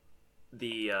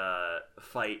the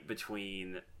fight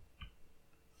between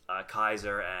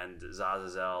Kaiser and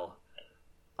Azazel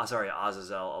a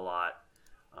lot.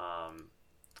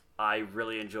 I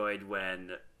really enjoyed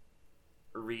when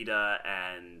Rita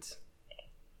and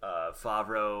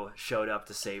Favreau showed up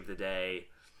to save the day.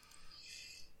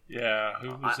 Yeah,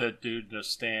 who was that dude in the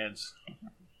stands?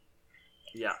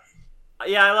 Yeah,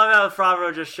 I love how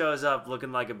Favreau just shows up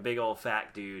looking like a big old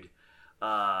fat dude,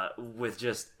 with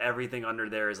just everything under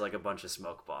there is like a bunch of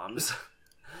smoke bombs.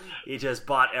 He just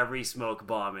bought every smoke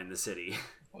bomb in the city.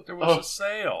 Well, there was a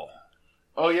sale.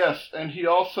 Oh yes, and he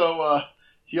also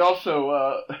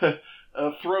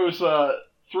throws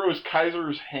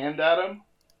Kaiser's hand at him.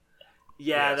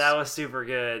 Yeah, Yes. That was super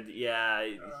good. Yeah,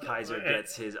 Kaiser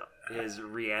gets his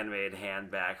reanimated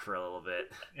hand back for a little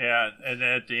bit. Yeah, and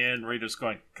at the end, Rita's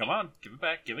going, "Come on, give it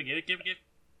back, give it."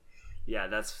 Yeah,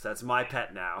 that's my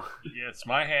pet now. Yeah, it's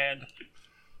my hand.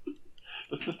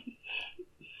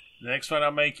 The next one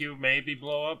I'll make you maybe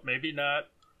blow up, maybe not.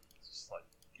 It's just like,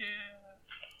 yeah.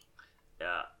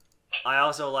 Yeah, I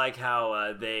also like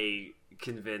how they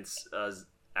convince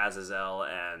Azazel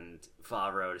and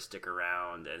Favreau to stick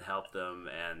around and help them,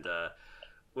 and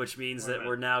which means that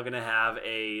we're now going to have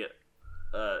a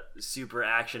super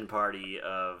action party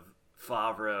of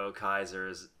Favreau,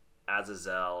 Kaisers,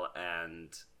 Azazel,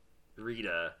 and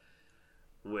Rita,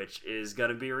 which is going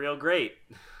to be real great.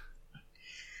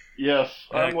 Yes,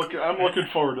 I'm looking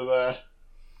forward to that.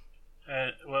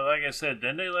 Well, like I said,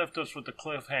 then they left us with the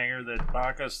cliffhanger that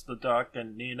Bacchus, the duck,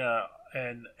 and Nina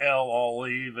and Elle all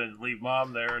leave and leave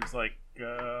Mom there. It's like,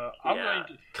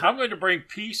 I'm going to bring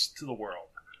peace to the world.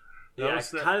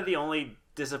 Kind of the only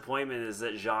disappointment is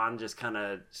that Jean just kind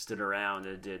of stood around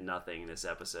and did nothing this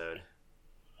episode.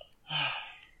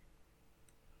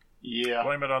 Yeah.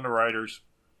 Blame it on the writers.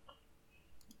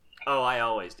 Oh, I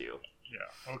always do.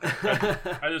 Yeah, okay.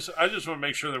 I just want to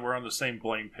make sure that we're on the same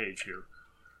blame page here.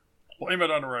 Blame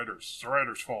it on the writers. It's the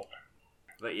writers' fault.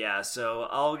 But yeah, so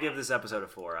I'll give this episode a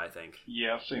 4, I think.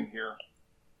 Yeah, same here.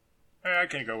 Hey, I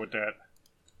can go with that.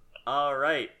 All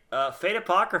right. Fate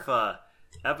Apocrypha,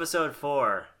 episode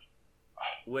 4,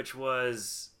 which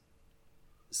was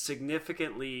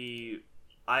significantly...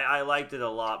 I liked it a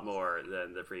lot more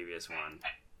than the previous one.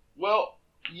 Well,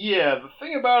 yeah, the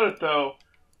thing about it, though,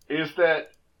 is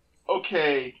that,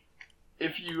 okay,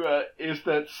 if you, is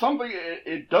that something,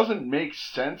 it doesn't make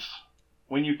sense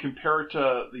when you compare it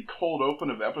to the cold open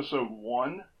of episode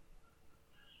 1,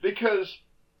 because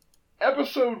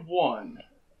episode 1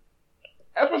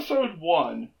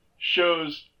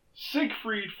 shows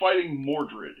Siegfried fighting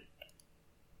Mordred.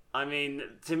 I mean,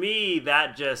 to me,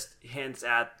 that just hints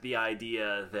at the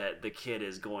idea that the kid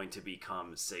is going to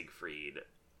become Siegfried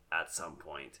at some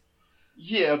point.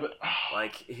 Yeah, but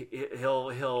like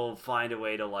he'll find a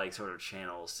way to like sort of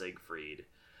channel Siegfried.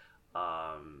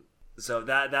 So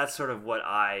that's sort of what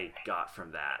I got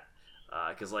from that,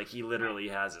 because like he literally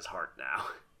has his heart now.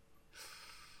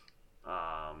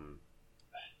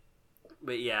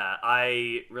 But yeah,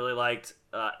 I really liked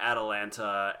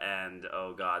Atalanta and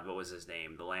oh god, what was his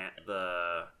name?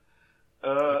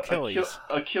 Achilles.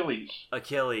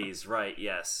 Achilles, right?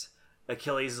 Yes,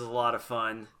 Achilles is a lot of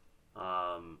fun.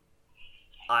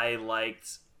 I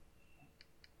liked.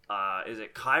 Is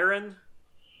it Chiron?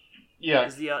 Yeah.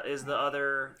 Is the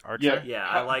other Archer? Yeah,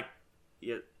 I like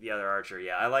the other archer.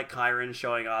 Yeah, I like Chiron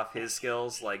showing off his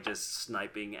skills, like just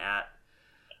sniping at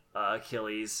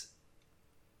Achilles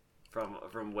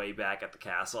from way back at the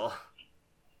castle.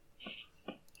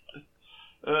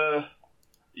 Yeah.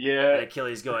 And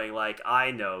Achilles going like,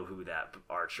 I know who that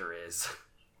archer is.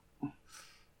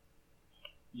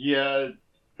 Yeah.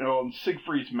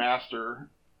 Siegfried's master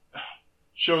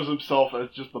shows himself as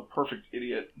just the perfect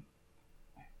idiot.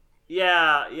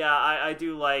 Yeah, I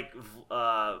do like, who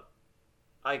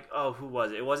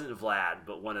was it? It wasn't Vlad,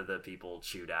 but one of the people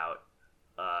chewed out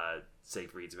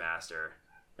Siegfried's master,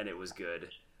 and it was good.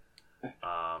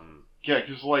 Yeah,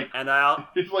 because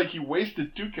it's like he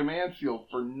wasted 2 command seals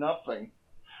for nothing.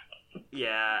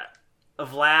 Yeah,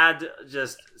 Vlad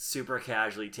just super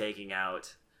casually taking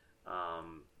out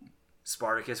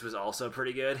Spartacus was also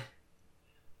pretty good.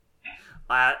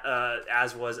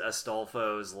 As was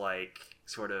Astolfo's like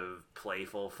sort of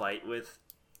playful fight with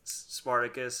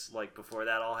Spartacus, like before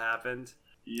that all happened.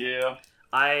 Yeah.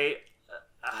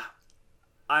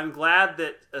 I'm glad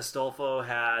that Astolfo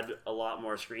had a lot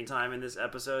more screen time in this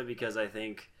episode, because I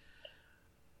think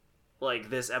like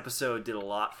this episode did a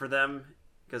lot for them,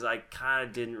 because I kind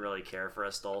of didn't really care for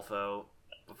Astolfo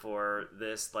before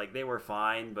this. Like they were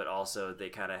fine, but also they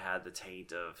kind of had the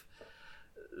taint of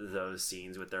those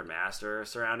scenes with their master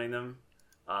surrounding them,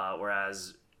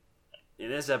 whereas in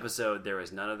this episode there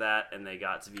was none of that, and they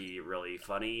got to be really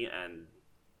funny and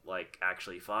like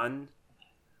actually fun.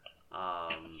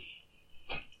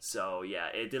 So yeah,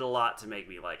 it did a lot to make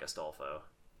me like Astolfo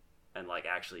and like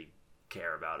actually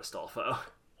care about Astolfo.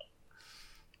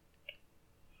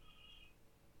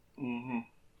 Mhm.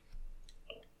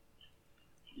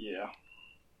 Yeah.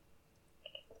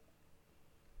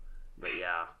 But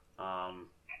yeah,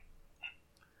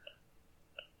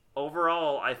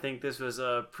 overall, I think this was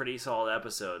a pretty solid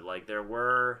episode. Like there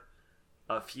were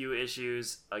a few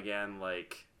issues. Again,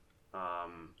 like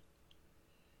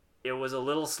it was a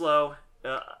little slow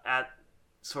at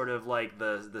sort of like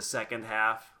the second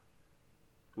half,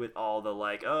 with all the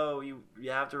like, oh, you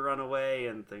have to run away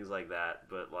and things like that.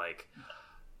 But like,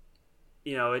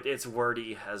 you know, it's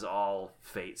wordy as all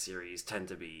Fate series tend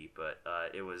to be, but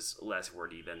it was less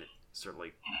wordy than it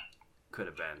certainly could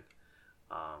have been.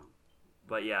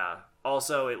 But yeah,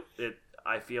 also it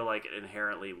I feel like it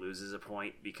inherently loses a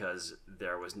point because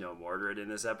there was no Mordred in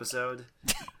this episode.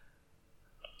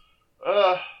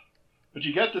 But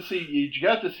you got to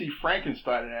see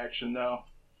Frankenstein in action, though.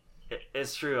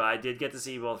 It's true. I did get to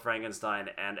see both Frankenstein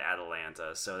and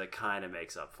Atalanta, so that kind of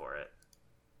makes up for it.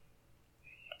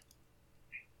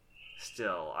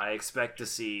 Still, I expect to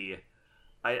see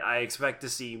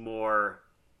more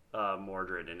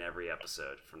Mordred in every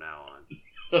episode from now on.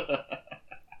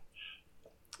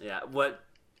 Yeah. What,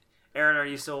 Aaron?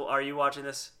 Are you watching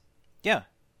this? Yeah.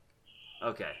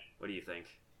 Okay. What do you think?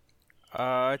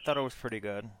 I thought it was pretty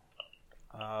good.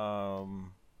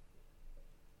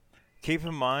 Keep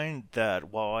in mind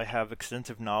that while I have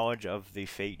extensive knowledge of the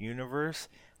Fate universe,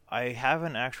 I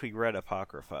haven't actually read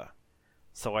Apocrypha,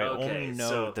 so I only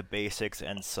know the basics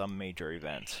and some major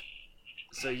events.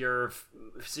 So you're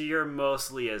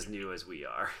mostly as new as we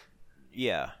are.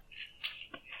 Yeah.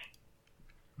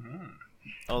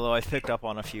 Although I picked up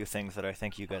on a few things that I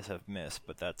think you guys have missed,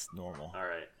 but that's normal. All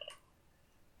right.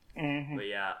 Mm-hmm. But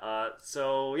yeah,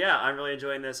 so yeah, I'm really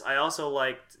enjoying this. I also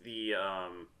liked the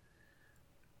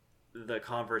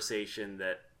conversation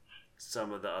that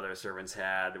some of the other servants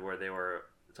had, where they were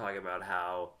talking about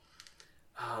how,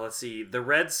 let's see, the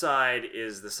red side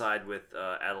is the side with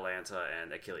Atalanta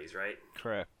and Achilles, right?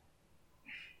 Correct.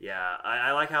 Yeah,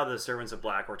 I like how the servants of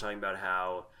Black were talking about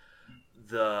how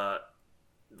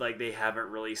they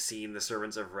haven't really seen the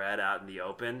servants of Red out in the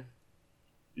open.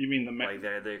 You mean the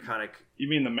they're kind of. You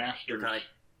mean the masters? They're kind of.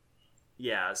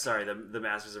 Yeah, sorry. The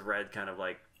Masters of Red kind of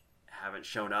like haven't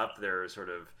shown up. They're sort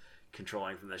of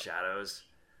controlling from the shadows.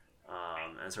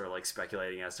 and sort of like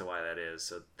speculating as to why that is.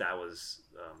 So that was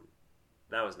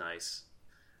nice.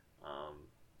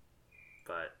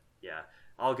 But yeah,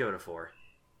 I'll give it a 4.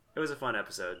 It was a fun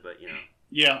episode, but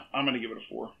Yeah, I'm gonna give it a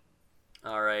 4.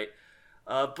 All right.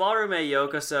 Ballroom e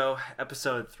Yokoso,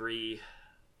 episode 3.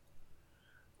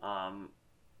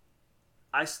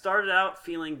 I started out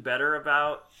feeling better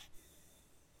about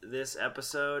this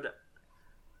episode.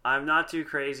 I'm not too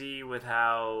crazy with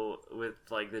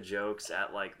like the jokes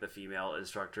at like the female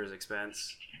instructor's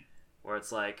expense, where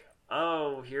it's like,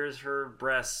 oh, here's her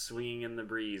breasts swinging in the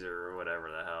breeze or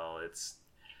whatever the hell. It's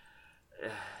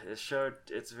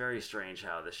very strange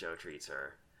how the show treats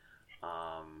her.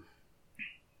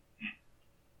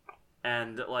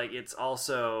 And like it's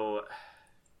also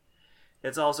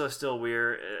still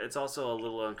weird. It's also a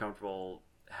little uncomfortable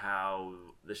how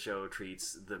the show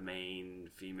treats the main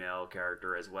female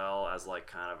character as well as like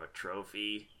kind of a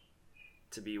trophy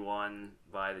to be won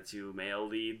by the 2 male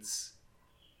leads.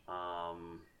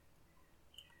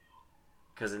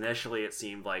 Because initially it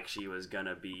seemed like she was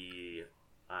gonna be,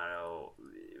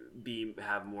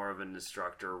 have more of an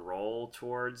instructor role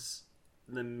towards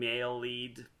the male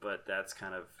lead, but that's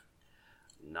kind of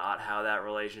not how that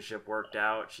relationship worked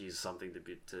out. She's something to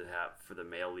have for the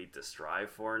male lead to strive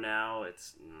for now.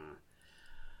 It's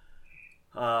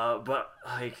but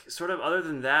like sort of other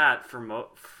than that,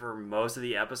 for most of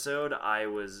the episode, I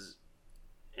was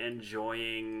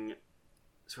enjoying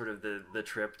sort of the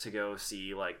trip to go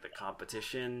see like the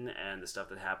competition and the stuff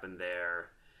that happened there,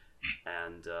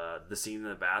 and the scene in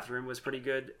the bathroom was pretty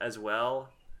good as well,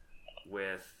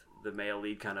 with the male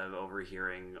lead kind of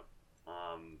overhearing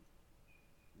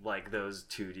like those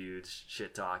 2 dudes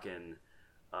shit talking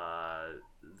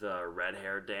the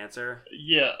red-haired dancer.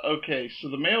 Yeah, okay, so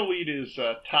the male lead is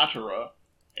Tatara,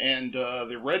 and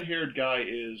the red-haired guy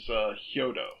is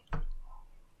Hyodo.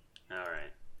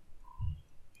 Alright.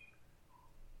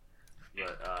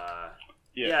 But,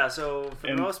 yeah, so for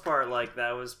the most part, like,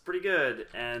 that was pretty good,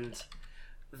 and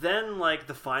then, like,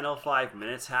 the final 5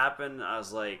 minutes happened, I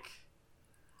was like,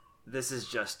 this is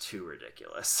just too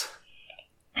ridiculous.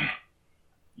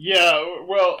 Yeah,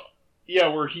 well, yeah,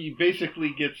 where he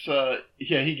basically gets,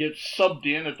 he gets subbed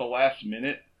in at the last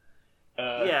minute.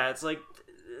 Yeah, it's like,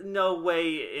 no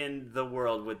way in the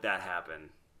world would that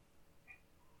happen.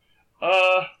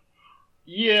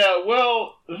 Yeah,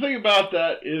 well, the thing about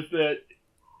that is that,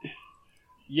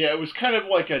 yeah, it was kind of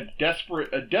like a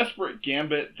desperate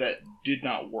gambit that did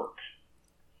not work.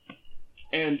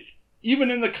 And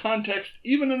even in the context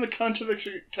of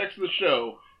the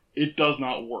show, it does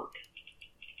not work.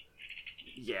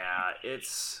 Yeah,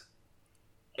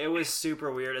 it was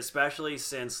super weird, especially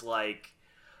since like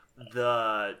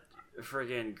the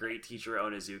friggin' Great Teacher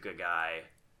Onizuka guy.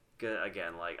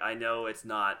 Again, like I know it's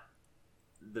not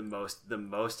the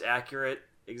most accurate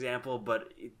example,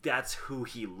 but that's who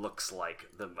he looks like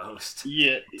the most.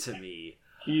 Yeah, to me,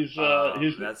 he's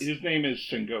his name is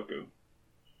Sengoku.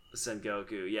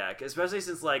 Sengoku, yeah, especially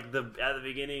since like at the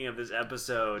beginning of this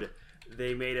episode,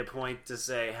 they made a point to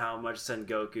say how much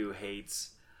Sengoku hates,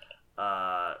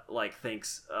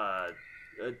 thinks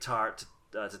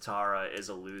Tatara is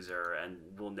a loser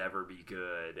and will never be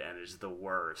good and is the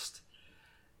worst.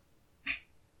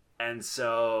 And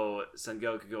so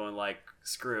Sengoku going like,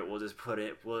 screw it, we'll just put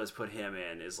him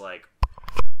in, is like,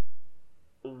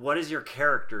 what is your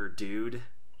character, dude?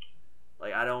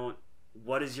 Like,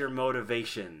 what is your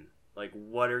motivation? Like,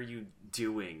 what are you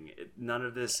doing? None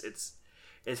of this,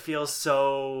 it feels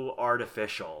so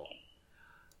artificial.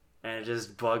 And it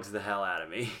just bugs the hell out of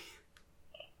me.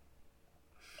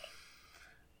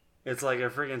 It's like a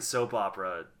freaking soap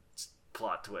opera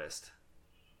plot twist.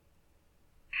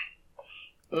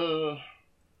 Well,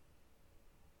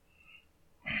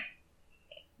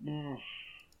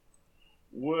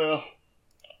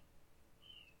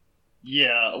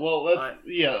 yeah, well, that's,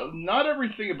 not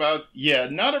everything about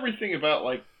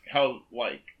like how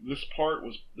like this part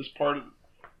of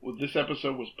this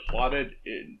episode was plotted.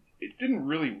 It didn't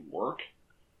really work.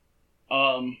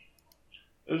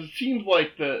 It seems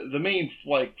like the main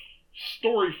like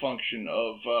story function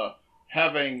of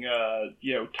having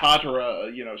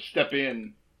Tatara step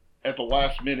in at the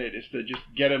last minute is to just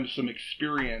get him some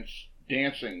experience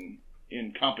dancing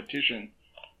in competition.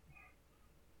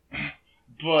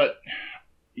 But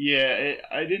yeah,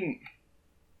 it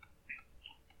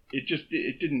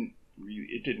didn't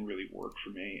really work for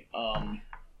me.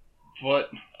 But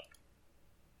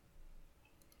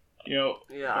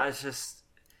yeah, it's just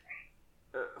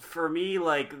for me,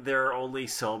 like, there are only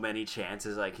so many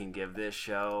chances I can give this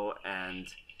show, and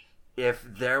if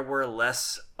there were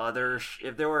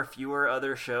fewer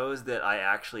other shows that I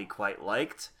actually quite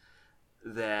liked,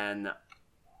 then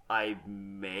I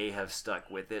may have stuck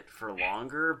with it for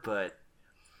longer. But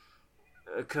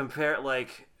compare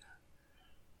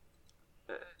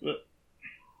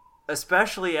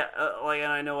especially and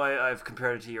I know I've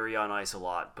compared it to Yuri on Ice a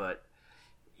lot, but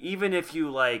even if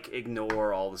you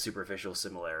ignore all the superficial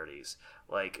similarities,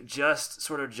 just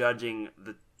sort of judging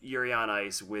the Yuri on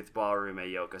Ice with Ballroom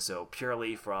Yokoso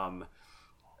purely from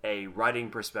a writing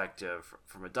perspective,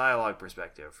 from a dialogue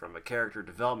perspective, from a character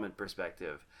development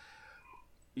perspective,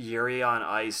 Yuri on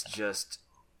Ice just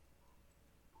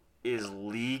is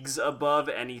leagues above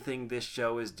anything this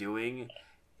show is doing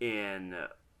in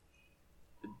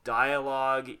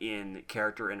dialogue, in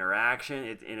character interaction,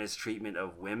 in its treatment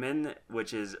of women,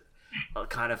 which is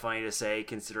kind of funny to say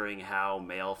considering how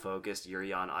male-focused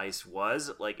Yuri on Ice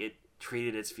was. It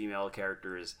treated its female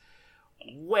characters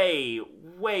way,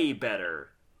 way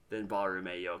better than Ballroom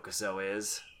Yokoso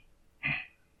is.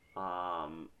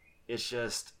 It's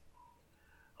just...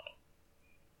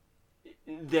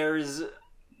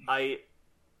 I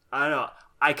don't know.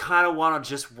 I kind of want to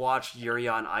just watch Yuri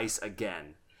on Ice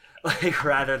again.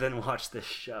 Rather than watch this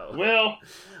show. Well,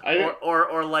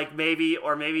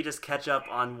 maybe just catch up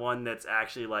on one that's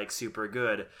actually super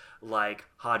good, like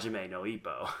Hajime no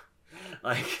Ippo.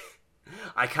 I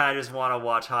kind of just want to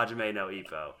watch Hajime no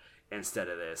Ippo instead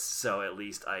of this, so at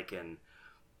least I can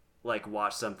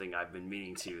watch something I've been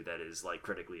meaning to that is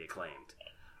critically acclaimed.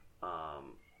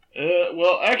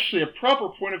 Well, actually, a proper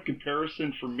point of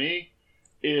comparison for me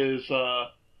is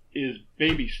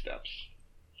Baby Steps.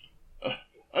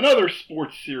 Another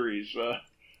sports series,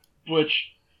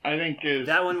 which I think is...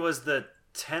 That one was the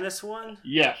tennis one?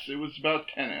 Yes, it was about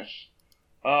tennis.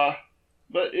 But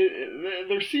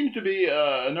there seemed to be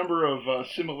a number of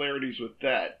similarities with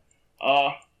that.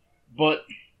 But,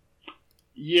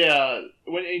 yeah,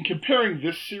 in comparing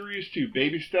this series to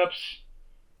Baby Steps,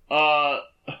 I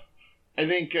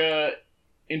think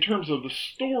in terms of the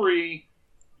story,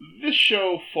 this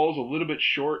show falls a little bit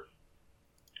short.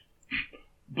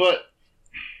 But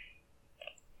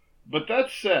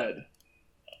that said,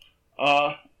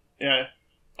 yeah,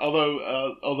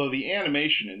 although the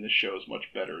animation in this show is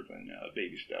much better than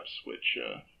Baby Steps, which,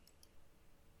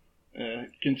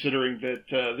 considering that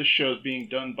this show is being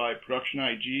done by Production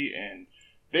IG and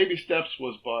Baby Steps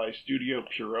was by Studio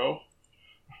Pierrot.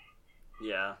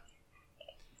 Yeah.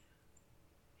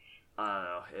 I don't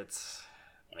know. It's...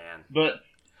 man. But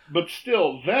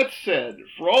still, that said,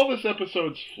 for all this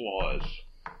episode's flaws...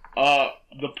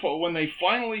 when they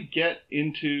finally get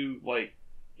into when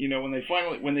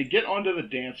they get onto the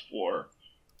dance floor,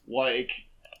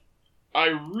 I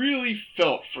really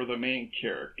felt for the main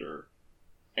character,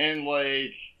 and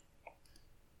the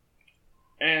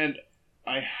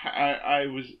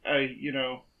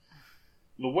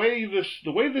way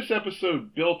this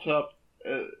episode built up,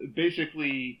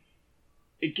 basically,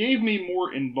 it gave me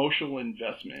more emotional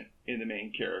investment in the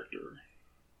main character.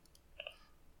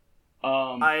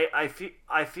 I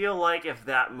feel like if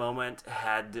that moment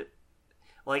had,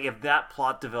 if that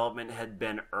plot development had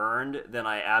been earned, then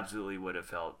I absolutely would have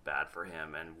felt bad for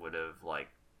him and would have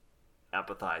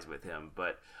empathized with him.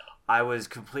 But I was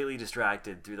completely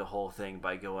distracted through the whole thing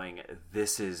by going,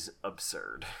 "This is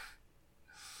absurd."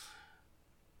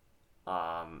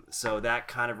 So that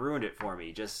kind of ruined it for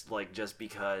me, just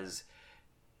because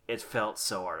it felt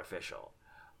so artificial.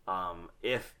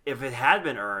 If it had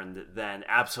been earned, then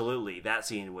absolutely that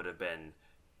scene would have been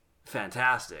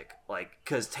fantastic.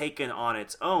 Because taken on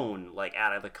its own,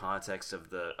 out of the context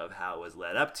of how it was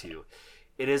led up to,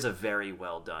 it is a very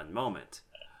well done moment.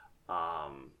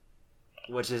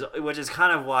 Which is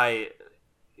kind of why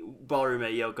Ballroom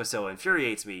Yokoso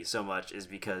infuriates me so much, is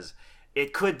because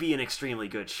it could be an extremely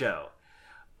good show,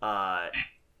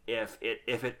 if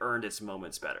it earned its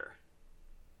moments better.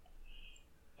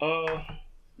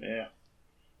 Yeah.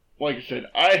 Like I said,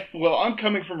 I'm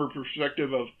coming from a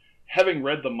perspective of having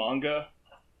read the manga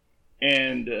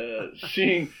and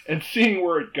seeing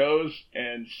where it goes,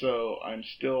 and so I'm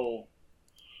still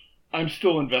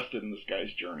invested in this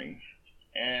guy's journey.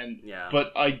 And yeah.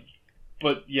 But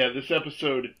this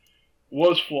episode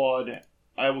was flawed.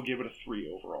 I will give it a 3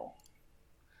 overall.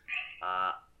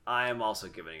 I am also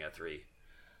giving it a 3.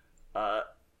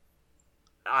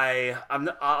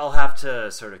 I'll have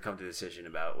to sort of come to a decision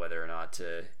about whether or not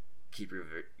to keep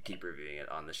reviewing it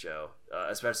on the show,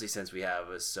 especially since we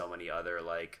have so many other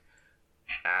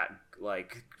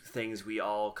things we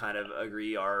all kind of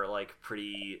agree are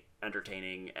pretty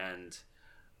entertaining and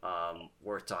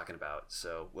worth talking about.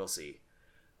 So we'll see.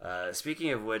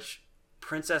 Speaking of which,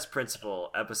 Princess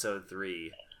Principal episode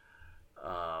 3.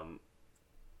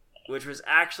 which was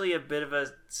actually a bit of a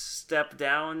step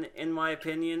down in my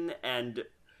opinion, and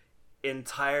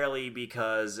entirely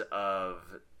because of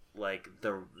like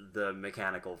the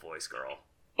mechanical voice girl.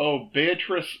 Oh,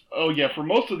 Beatrice. Oh yeah, for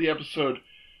most of the episode,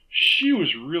 she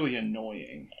was really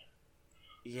annoying.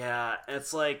 Yeah,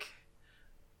 it's like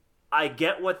I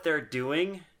get what they're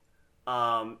doing.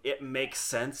 It makes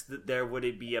sense that there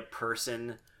would be a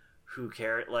person who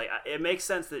cared. Like, it makes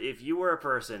sense that if you were a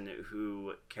person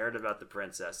who cared about the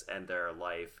princess and their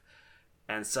life,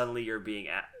 and suddenly you're being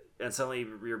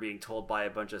told by a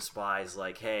bunch of spies,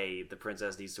 like, "Hey, the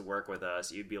princess needs to work with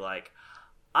us," you'd be like,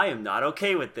 "I am not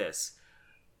okay with this."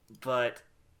 But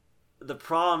the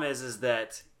problem is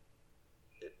that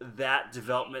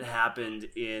development happened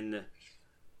in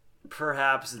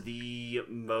perhaps the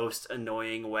most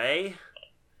annoying way,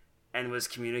 and was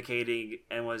communicated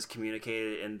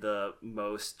in the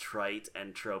most trite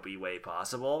and tropey way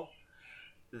possible,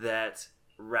 that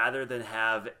rather than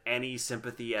have any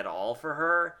sympathy at all for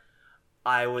her,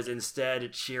 I was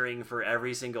instead cheering for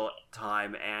every single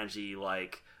time Angie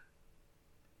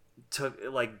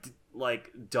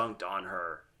dunked on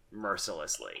her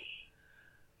mercilessly.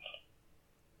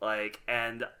 When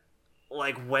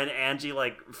Angie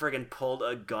friggin' pulled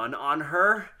a gun on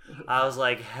her, I was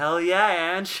like, hell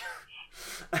yeah, Ange.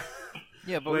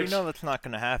 Yeah, but we know that's not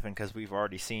going to happen because we've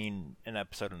already seen an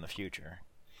episode in the future.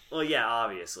 Well, yeah,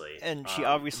 obviously. And she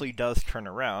obviously does turn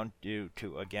around due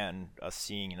to, again, us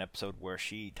seeing an episode where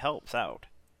she helps out.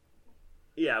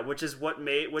 Yeah, which is what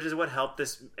helped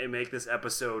make this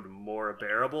episode more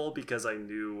bearable, because I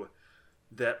knew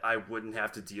that I wouldn't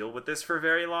have to deal with this for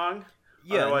very long.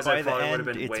 Yeah, otherwise by I probably the would have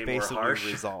end, been it's way more basically harsh.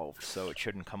 resolved, so it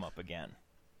shouldn't come up again.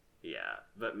 Yeah,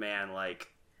 but man,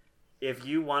 if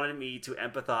you wanted me to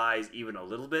empathize even a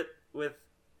little bit with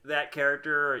that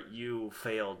character, you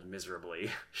failed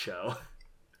miserably, show.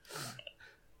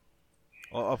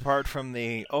 Well, apart from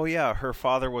her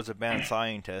father was a bad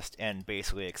scientist and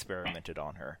basically experimented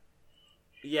on her.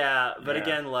 Yeah, but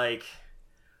again,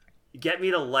 get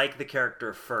me to like the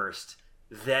character first,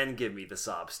 then give me the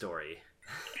sob story.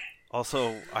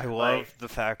 Also, I love the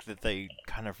fact that they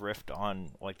kind of riffed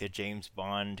on the James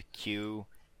Bond Q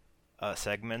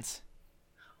segments.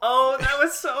 Oh, that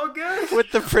was so good!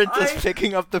 With the princess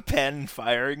picking up the pen and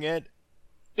firing it.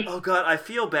 Oh god, I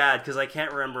feel bad because I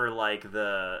can't remember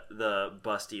the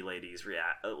busty lady's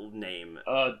name.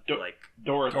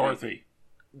 Dorothy.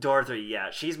 Dorothy,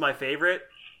 yeah, she's my favorite.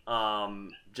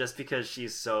 Just because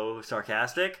she's so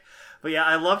sarcastic. But yeah,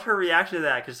 I loved her reaction to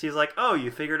that, because she's like, "Oh,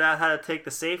 you figured out how to take the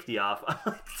safety off."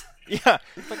 Yeah,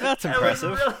 that's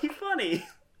impressive. That was really funny.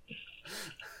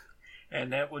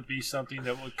 And that would be something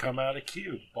that would come out of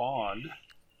Q, Bond.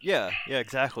 Yeah,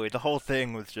 exactly. The whole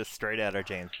thing was just straight out of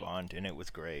James Bond, and it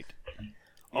was great.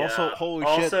 Yeah. Also, holy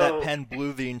shit, that pen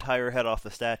blew the entire head off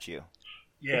the statue.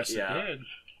 Yes, it did.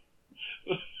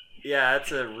 Yeah,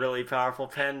 it's a really powerful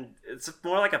pen. It's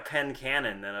more like a pen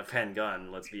cannon than a pen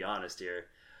gun, let's be honest here.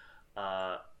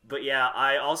 But yeah,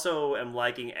 I also am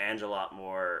liking Ange a lot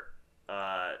more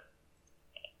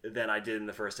than I did in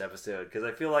the first episode, because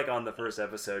I feel like on the first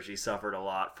episode she suffered a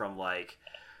lot from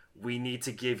we need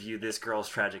to give you this girl's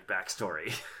tragic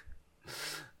backstory.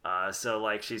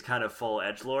 So she's kind of full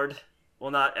edgelord.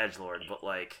 Well, not edgelord, but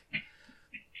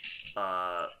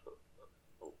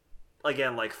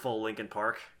again, full Linkin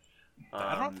Park.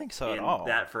 I don't think so at all.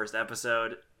 That first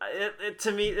episode, it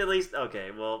to me at least.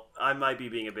 Okay, well, I might be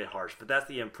being a bit harsh, but that's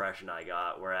the impression I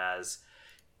got. Whereas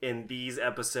in these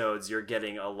episodes, you're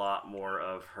getting a lot more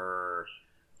of a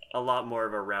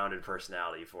rounded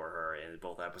personality for her in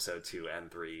both episode 2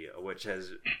 and 3, which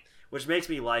makes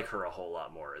me like her a whole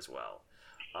lot more as well.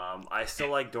 I still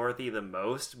like Dorothy the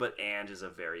most, but Ange is a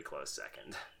very close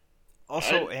second.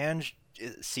 Also, Ange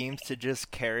seems to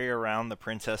just carry around the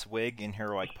princess wig in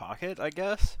her pocket, I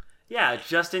guess. Yeah,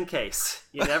 just in case.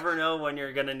 You never know when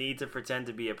you're gonna need to pretend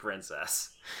to be a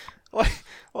princess.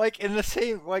 In the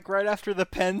same, right after the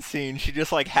pen scene, she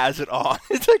just has it on.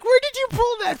 It's where did you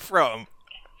pull that from?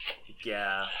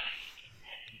 Yeah.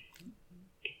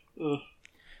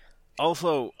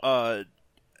 Also,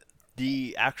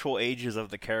 the actual ages of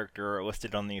the character are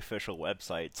listed on the official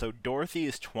website. So Dorothy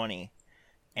is 20.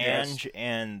 Ange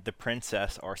and the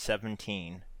princess are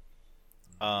 17.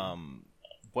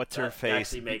 What's her face? That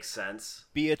actually makes sense.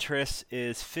 Beatrice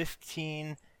is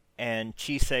 15, and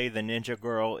Chisei, the ninja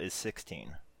girl, is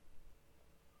 16.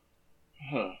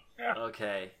 Huh. Yeah.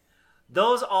 Okay.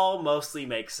 Those all mostly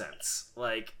make sense.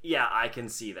 Yeah, I can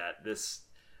see that.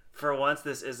 For once,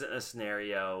 this isn't a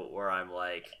scenario where I'm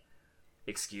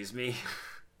excuse me?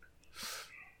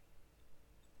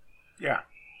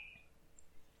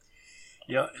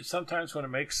 Yeah, sometimes when it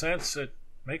makes sense, it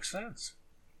makes sense.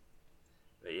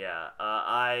 But yeah,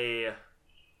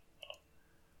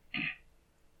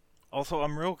 Also,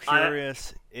 I'm real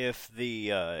curious if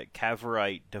the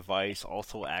Cavorite device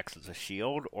also acts as a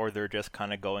shield, or they're just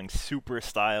kind of going super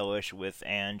stylish with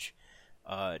Ange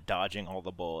dodging all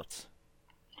the bullets.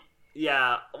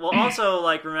 Yeah, well, also,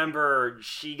 like, remember,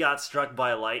 she got struck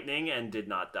by lightning and did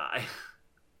not die.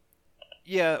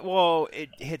 Yeah, well, it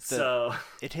hit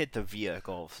the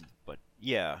vehicle, but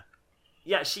yeah.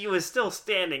 Yeah, she was still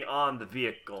standing on the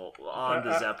vehicle, on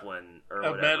the Zeppelin, or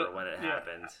whatever, when it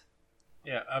happened.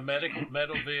 Yeah, a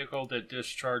metal vehicle that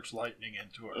discharged lightning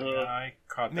into her. I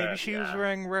caught that. Maybe she was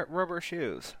wearing rubber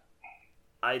shoes.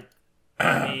 I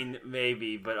mean,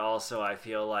 maybe, but also I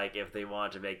feel like if they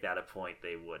wanted to make that a point,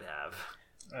 they would have.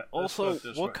 Also,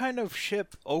 what kind of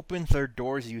ship opens their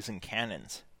doors using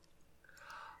cannons?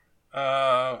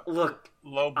 Look,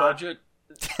 low budget.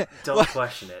 Don't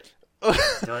question it.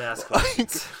 Don't ask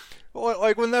questions.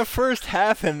 Like when that first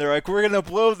happened, they're like, "We're gonna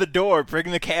blow the door, bring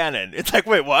the cannon." It's like,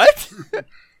 wait, what?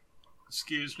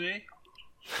 Excuse me.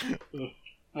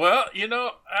 Well,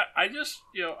 I just,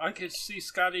 I could see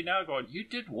Scotty now going, "You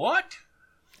did what?"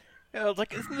 Yeah,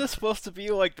 like, isn't this supposed to be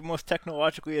like the most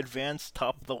technologically advanced,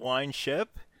 top of the line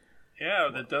ship? Yeah,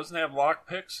 that doesn't have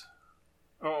lockpicks.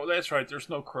 Oh, that's right. There's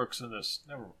no crooks in this.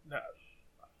 Never.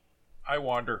 I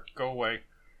wander. Go away.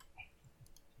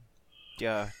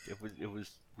 Yeah, it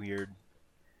was weird.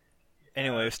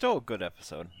 Anyway, it's still a good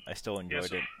episode. I still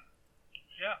enjoyed it.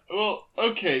 Yeah. Well,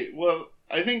 okay. Well,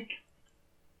 I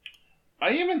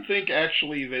even think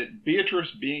actually that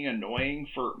Beatrice being annoying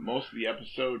for most of the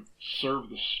episode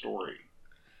served the story.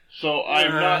 So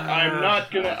I'm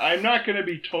not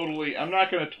gonna totally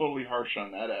harsh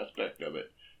on that aspect of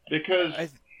it, because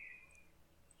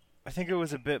I think it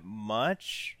was a bit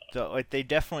much. Like, they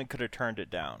definitely could have turned it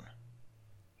down.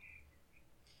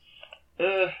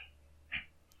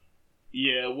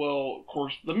 Yeah, well, of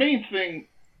course, the main thing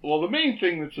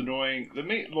that's annoying, the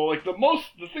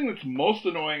thing that's most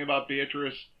annoying about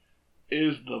Beatrice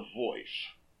is the voice.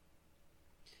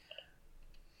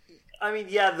 I mean,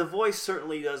 yeah, the voice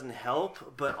certainly doesn't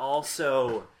help, but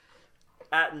also,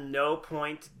 at no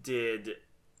point did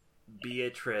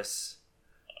Beatrice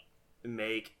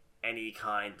make any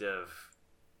kind of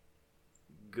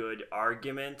good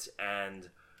argument, and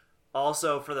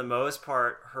also, for the most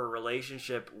part, her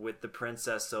relationship with the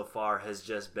princess so far has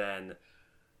just been,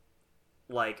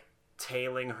 like,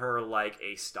 tailing her like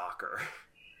a stalker.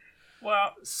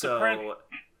 Well, so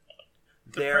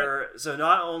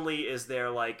not only is there,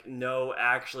 like, no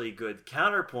actually good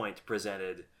counterpoint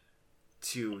presented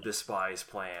to the spy's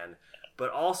plan,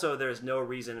 but also there's no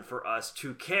reason for us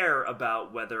to care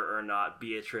about whether or not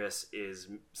Beatrice is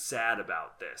sad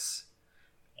about this.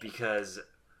 Because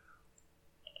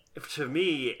to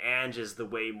me, Ange is the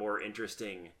way more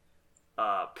interesting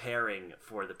pairing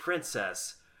for the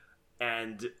princess,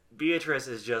 and Beatrice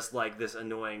is just like this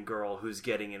annoying girl who's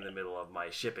getting in the middle of my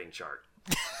shipping chart.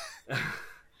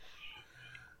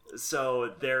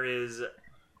 So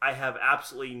I have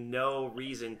absolutely no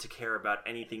reason to care about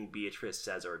anything Beatrice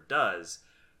says or does.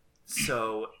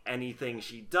 So anything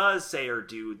she does say or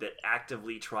do that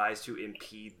actively tries to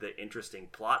impede the interesting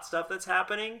plot stuff that's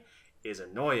happening is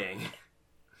annoying.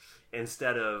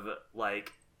 Instead of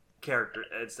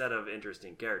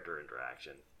interesting character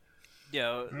interaction.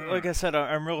 Yeah, like I said,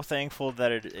 I'm real thankful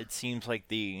that it seems like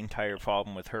the entire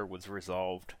problem with her was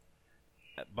resolved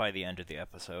by the end of the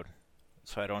episode.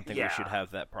 So I don't think we should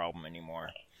have that problem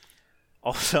anymore.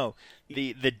 Also,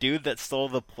 the dude that stole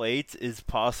the plates is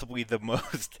possibly the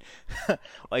most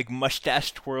like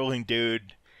mustache twirling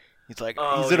dude. He's like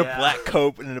he's in a black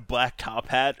coat and a black top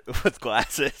hat with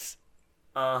glasses.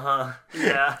 Uh-huh.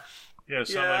 Yeah. Yeah,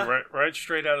 something right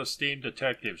straight out of Steam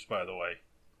Detectives, by the way.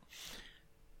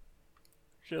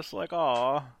 Just like,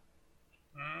 aw.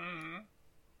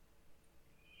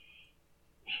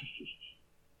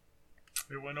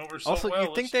 It went over so also, well.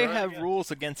 You'd think they'd have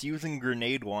rules against using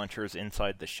grenade launchers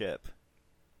inside the ship.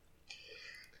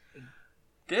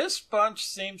 This bunch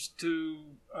seems to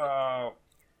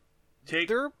take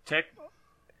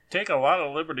a lot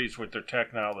of liberties with their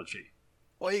technology.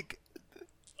 Like,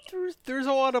 there's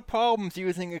a lot of problems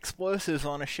using explosives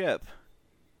on a ship.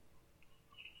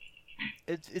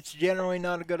 It's generally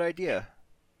not a good idea.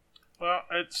 Well,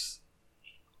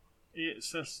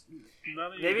 since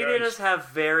none of you maybe guys, they just have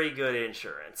very good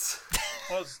insurance.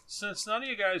 Well, since none of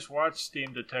you guys watch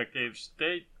Steam Detectives,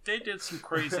 they did some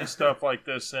crazy stuff like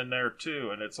this in there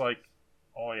too, and it's like,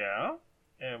 oh yeah,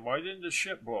 and why didn't the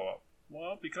ship blow up?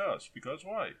 Well, because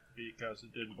why? Because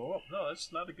it didn't blow up. No,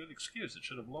 that's not a good excuse. It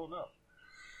should have blown up.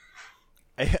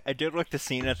 I did like the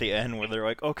scene at the end where they're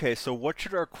like, okay, so what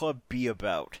should our club be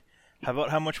about? How about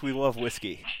how much we love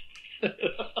whiskey?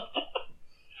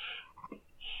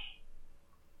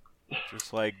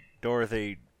 Just like,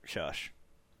 Dorothy, shush.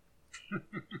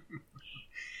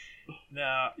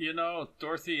 Now,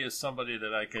 Dorothy is somebody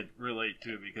that I could relate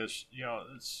to because,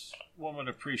 this woman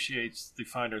appreciates the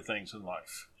finer things in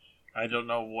life. I don't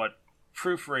know what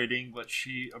proof rating, but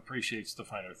she appreciates the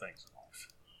finer things in life.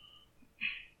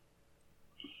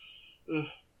 Of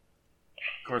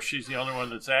course, she's the only one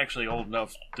that's actually old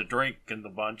enough to drink in the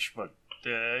bunch, but,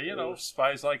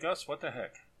 Spies Like Us, what the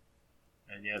heck?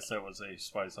 And yes, that was a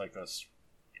Spies Like Us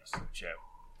chap.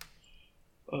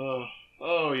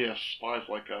 Oh yes, Spies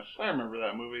Like Us. I remember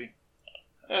that movie.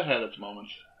 That had its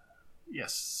moments.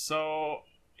 Yes, so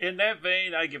in that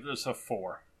vein, I give this a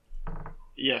 4.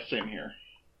 Yeah, same here.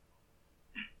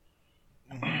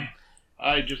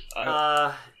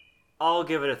 I'll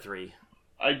give it a 3.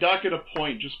 I dock it a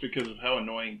point just because of how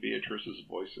annoying Beatrice's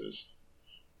voice is.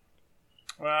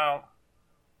 Well,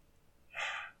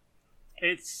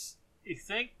 I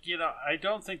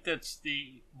don't think that's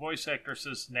the voice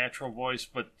actress's natural voice,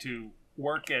 but to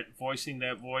work at voicing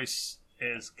that voice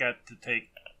has got to take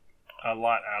a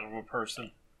lot out of a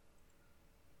person.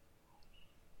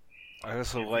 I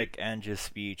also like Angie's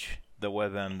speech, the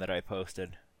WebM that I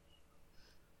posted.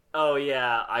 Oh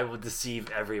yeah, I will deceive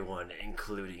everyone,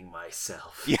 including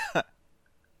myself. Yeah.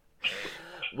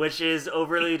 Which is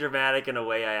overly dramatic in a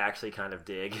way I actually kind of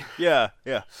dig. Yeah.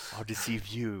 I'll deceive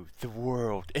you, the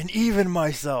world, and even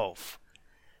myself.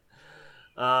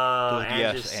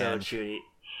 Ange is so chuny.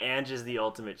 Ange is the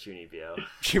ultimate chunibyo.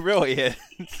 She really is.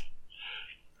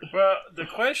 Well, the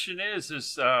question is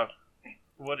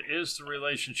what is the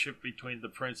relationship between the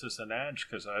princess and Ange?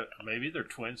 Because maybe they're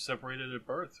twins separated at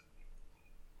birth.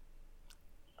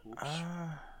 Oops.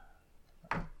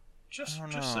 Just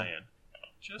saying.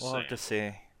 We'll have to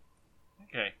see.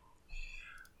 Okay.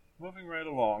 Moving right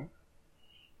along.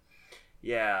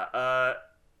 Yeah,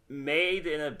 Made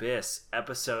in Abyss,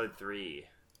 Episode 3.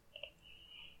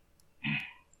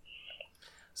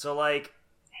 So, I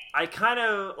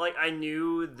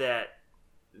knew that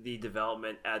the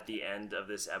development at the end of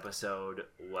this episode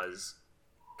was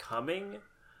coming.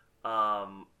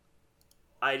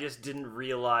 I just didn't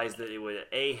realize that it would,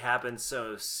 happen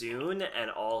so soon,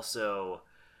 and also,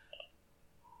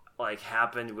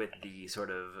 happen with the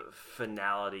sort of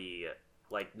finality,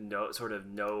 no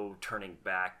turning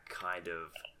back kind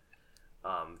of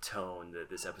tone that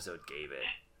this episode gave it.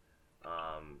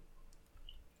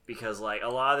 Because, a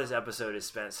lot of this episode is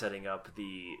spent setting up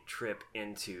the trip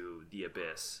into the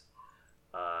Abyss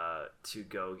to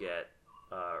go get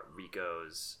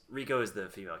Rico's... Rico is the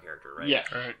female character, right? Yeah.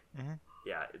 Right. Mm-hmm.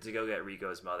 Yeah, to go get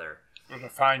Rico's mother. Or to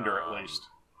find her, at least.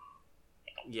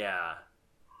 Yeah.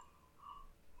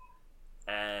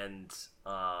 And,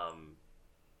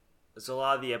 so a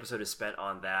lot of the episode is spent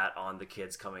on that, on the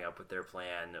kids coming up with their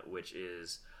plan, which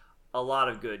is a lot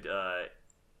of good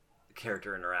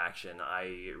character interaction.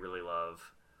 I really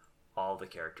love all the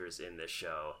characters in this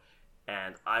show,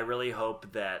 and I really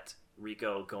hope that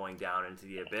Rico going down into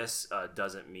the Abyss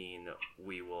doesn't mean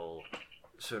we will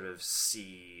sort of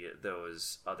see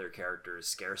those other characters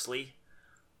scarcely,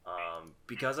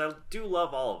 because I do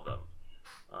love all of them.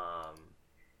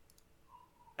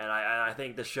 And I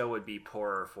think the show would be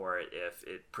poorer for it if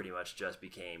it pretty much just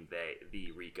became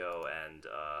the Rico and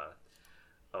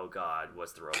oh god,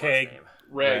 what's the robot's name?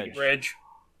 Reg.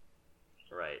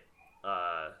 Right.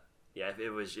 Yeah, if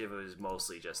it was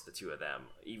mostly just the two of them.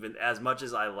 Even as much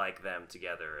as I like them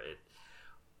together,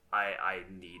 I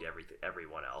need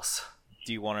everyone else.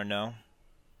 Do you want to know?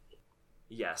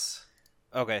 Yes.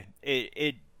 Okay.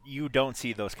 You don't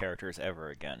see those characters ever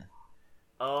again.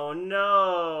 Oh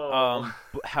no.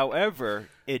 However,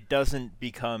 it doesn't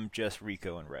become just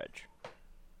Rico and Reg.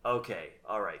 Okay.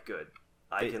 All right. Good.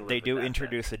 They do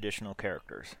introduce additional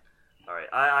characters. All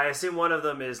right. I assume one of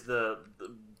them is the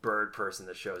bird person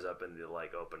that shows up in the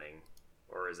opening,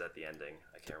 or is that the ending?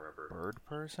 I can't remember. Bird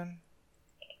person?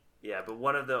 Yeah, but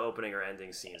one of the opening or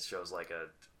ending scenes shows I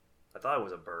thought it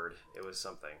was a bird. It was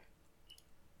something.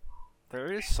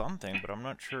 There is something, but I'm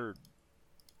not sure.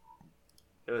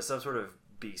 It was some sort of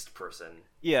beast person.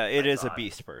 Yeah, it is a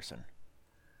beast person.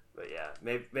 But yeah,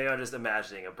 maybe I'm just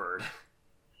imagining a bird.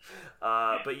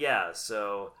 But yeah,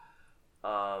 so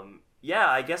yeah,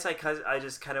 I guess I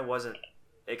just kind of wasn't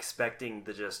expecting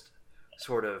the just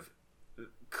sort of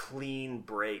clean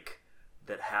break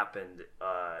that happened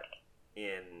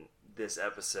in this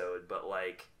episode, but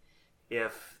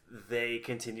if they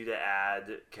continue to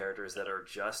add characters that are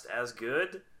just as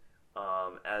good,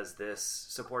 as this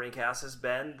supporting cast has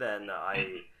been, then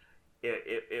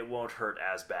it won't hurt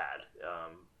as bad.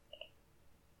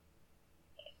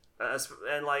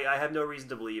 And like I have no reason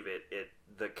to believe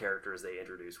the characters they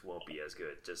introduce won't be as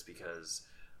good, just because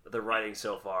the writing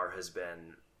so far has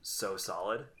been so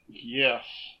solid. Yes.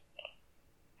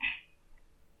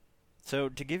 So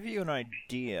to give you an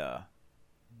idea,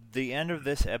 the end of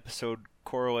this episode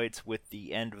correlates with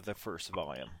the end of the first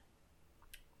volume.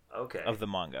 Okay. Of the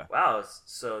manga. Wow.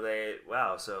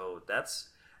 So that's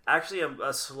actually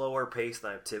a slower pace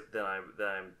than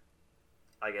I'm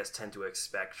I guess tend to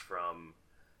expect from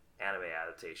anime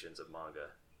adaptations of manga.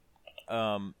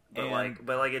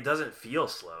 But it doesn't feel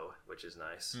slow, which is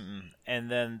nice. And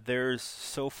then there's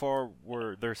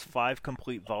 5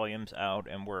 complete volumes out,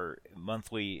 and we're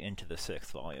monthly into the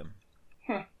 6th volume.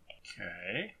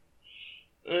 Okay.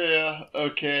 Yeah.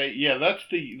 Okay. Yeah. That's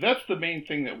the main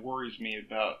thing that worries me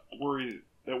about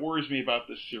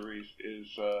this series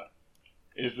is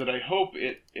that I hope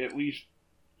it at least,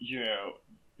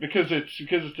 because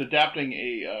it's adapting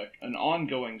an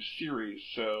ongoing series,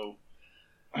 so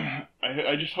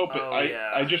I just hope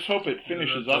I just hope it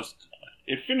finishes up.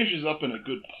 It finishes up in a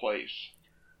good place.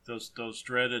 Those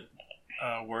dreaded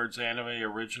words anime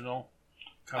original.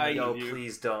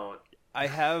 Please don't.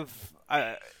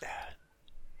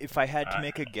 If I had to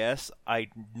make a guess, I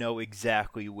know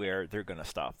exactly where they're going to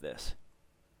stop this.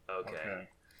 Okay.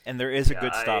 And there is a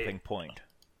good stopping point.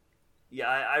 Yeah,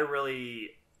 I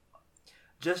really...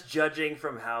 Just judging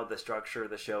from how the structure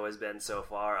of the show has been so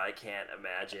far, I can't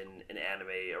imagine an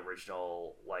anime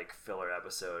original, filler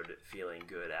episode feeling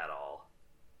good at all.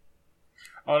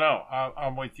 Oh, no,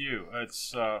 I'm with you.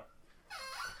 It's...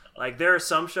 there are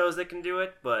some shows that can do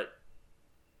it, but...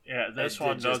 Yeah, this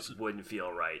one just wouldn't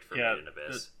feel right for Made in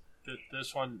Abyss.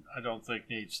 This one, I don't think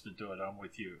needs to do it. I'm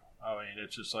with you. I mean,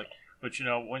 it's just but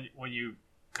when you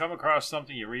come across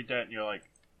something, you read that, and you're like,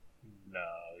 no,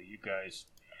 you guys...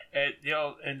 And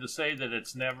to say that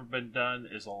it's never been done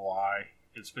is a lie.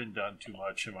 It's been done too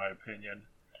much, in my opinion.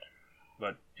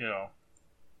 But,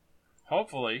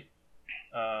 hopefully,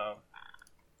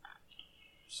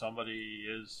 somebody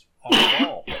is on the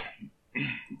ball.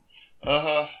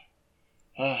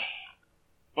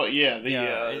 But yeah,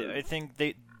 I think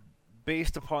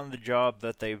based upon the job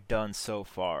that they've done so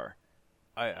far,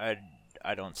 I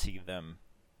don't see them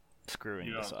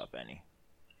screwing this up any.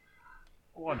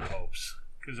 One hopes.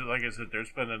 Because, like I said,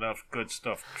 there's been enough good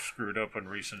stuff screwed up in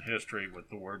recent history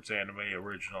with the words anime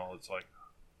original. It's like,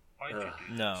 why'd you do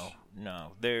this?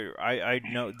 No. I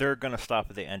know they're going to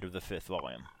stop at the end of the 5th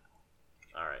volume.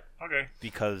 All right. Okay.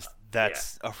 Because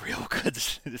that's a real good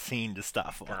scene to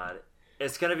stop on. God,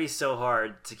 it's going to be so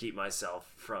hard to keep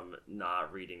myself from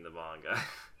not reading the manga.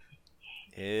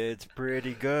 It's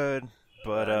pretty good,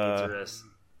 but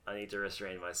I need to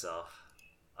restrain myself.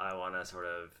 I want to sort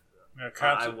of...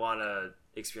 I want to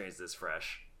experience this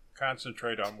fresh.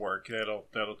 Concentrate on work.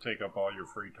 That'll take up all your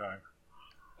free time.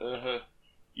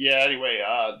 Yeah. Anyway,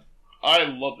 I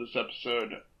love this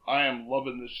episode. I am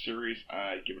loving this series.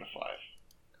 I give it a 5.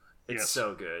 It's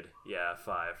so good. Yeah,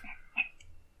 5.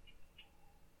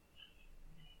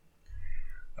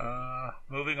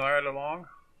 Moving right along.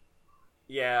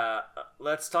 Yeah,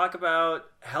 let's talk about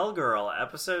Hellgirl,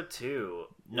 episode 2.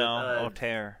 No,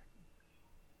 Altair.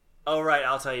 Oh, right,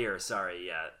 Altair, sorry,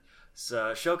 yeah.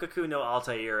 So, Shokaku no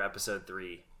Altair, episode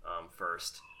 3,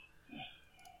 first.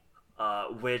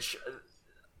 Which,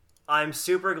 I'm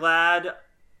super glad,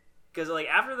 because,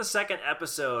 after the second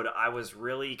episode, I was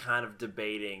really kind of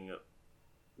debating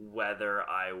whether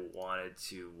I wanted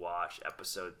to watch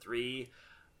episode 3,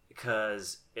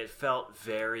 because it felt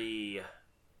very...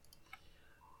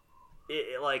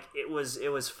 It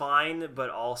was fine, but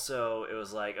also it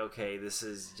was okay, this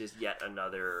is just yet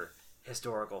another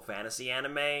historical fantasy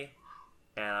anime,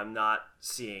 and I'm not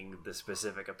seeing the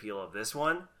specific appeal of this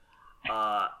one.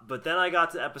 But then I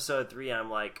got to episode 3, and I'm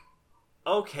like,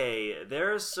 okay,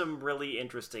 there's some really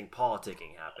interesting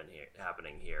politicking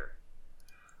happening here.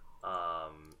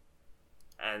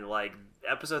 And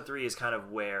episode 3 is kind of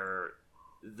where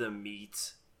the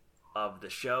meat of the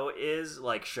show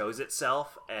shows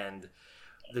itself, and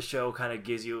the show kind of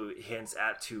gives you hints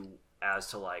as to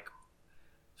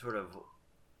sort of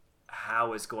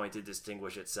how it's going to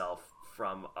distinguish itself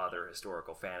from other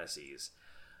historical fantasies.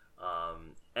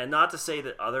 And not to say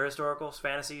that other historical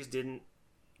fantasies didn't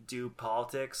do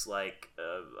politics,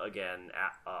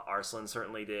 Arslan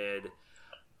certainly did,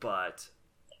 but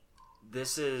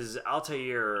this is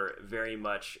Altair very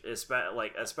much,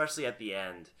 especially at the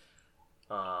end,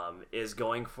 is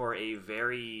going for a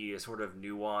very sort of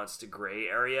nuanced gray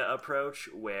area approach,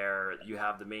 where you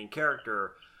have the main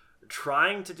character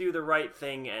trying to do the right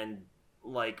thing and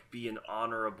like be an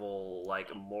honorable,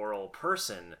 like moral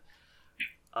person,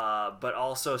 but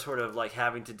also sort of like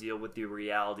having to deal with the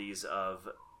realities of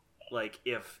like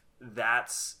if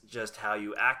that's just how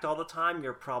you act all the time,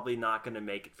 you're probably not going to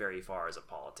make it very far as a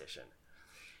politician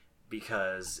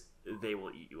because they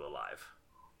will eat you alive.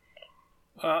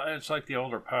 It's like the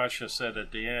older Pasha said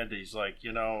at the end. He's like,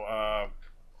 you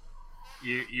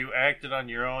acted on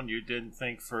your own. You didn't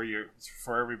think for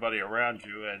everybody around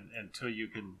you, and until you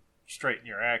can straighten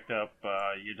your act up,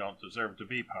 you don't deserve to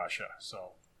be Pasha.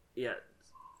 So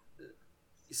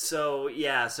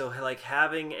like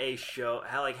having a show,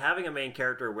 having a main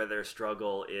character where their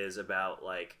struggle is about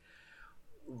like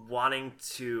wanting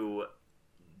to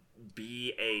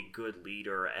be a good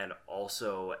leader and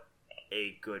also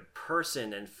a good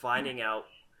person, and figuring out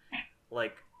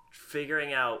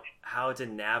how to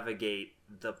navigate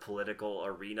the political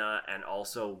arena, and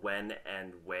also when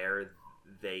and where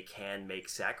they can make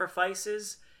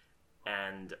sacrifices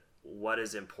and what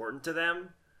is important to them.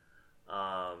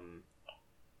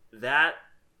 That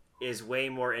is way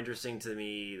more interesting to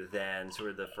me than sort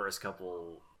of the first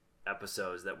couple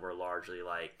episodes that were largely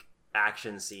like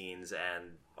action scenes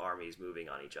and armies moving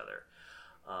on each other.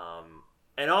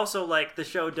 And also, like, the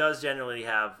show does generally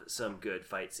have some good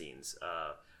fight scenes.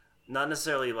 Not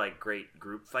necessarily, like, great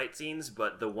group fight scenes,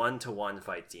 but the one-to-one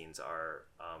fight scenes are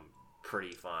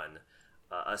pretty fun.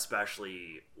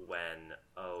 Especially when...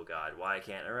 Oh, God, why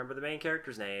can't I remember the main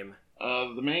character's name?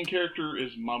 The main character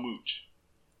is Mammoet.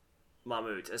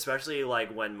 Mammoet. Especially,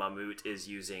 like, when Mammoet is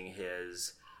using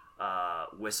his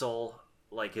whistle,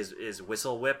 like, his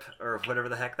whistle whip, or whatever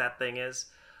the heck that thing is,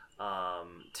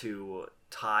 to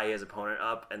tie his opponent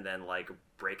up and then like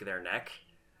break their neck.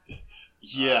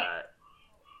 Yeah.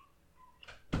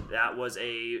 That was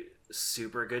a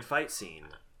super good fight scene.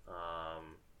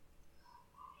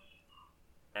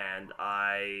 And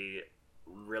I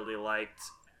really liked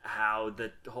how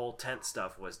the whole tent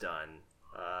stuff was done.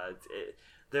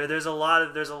 There's a lot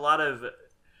of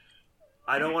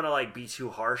I don't want to like be too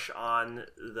harsh on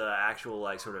the actual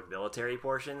like sort of military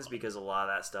portions because a lot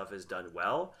of that stuff is done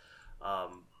well.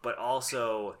 But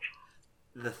also,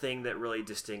 the thing that really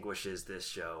distinguishes this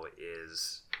show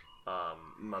is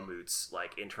Mammoet's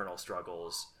like internal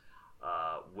struggles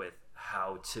with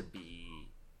how to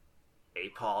be a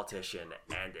politician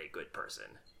and a good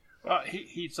person. Well,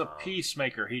 he's a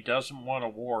peacemaker. He doesn't want a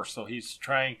war, so he's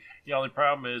trying. The only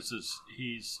problem is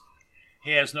he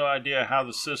has no idea how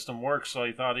the system works, so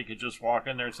he thought he could just walk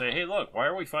in there and say, hey, look, why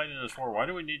are we fighting this war? Why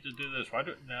do we need to do this?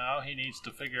 Now he needs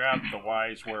to figure out the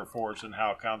whys, wherefores, and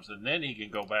how it comes, and then he can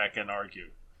go back and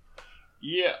argue.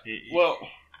 Yeah. Well,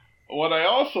 what I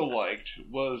also liked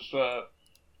was, I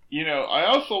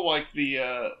also liked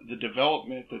the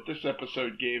development that this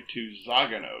episode gave to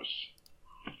Zaganos.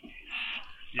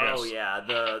 Yes. Oh, yeah,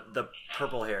 the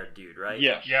purple-haired dude, right?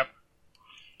 Yes. Yep.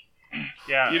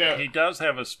 Yeah, he does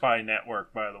have a spy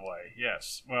network, by the way.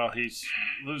 Yes. Well, he's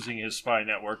losing his spy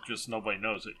network, just nobody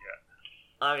knows it yet.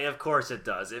 I mean, of course it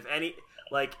does. If any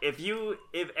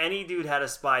dude had a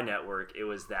spy network, it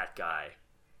was that guy,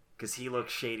 because he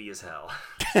looks shady as hell.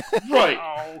 Right.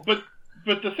 Oh.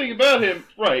 But the thing about him,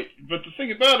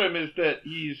 is that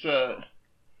he's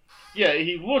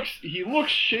he looks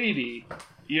shady,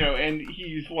 and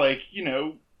he's like,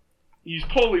 he's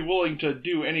totally willing to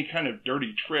do any kind of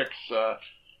dirty tricks,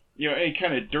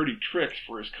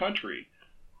 for his country.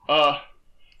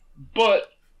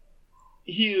 But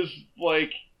he is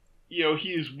like, he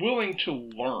is willing to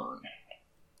learn,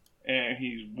 and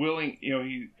he's willing,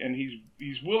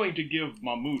 he's willing to give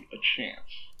Mammoet a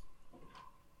chance.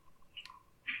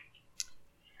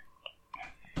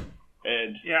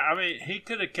 And yeah, I mean, he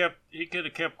could have kept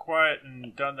quiet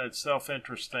and done that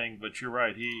self-interest thing, but you're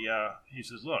right. He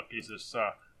says, look,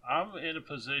 I'm in a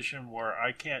position where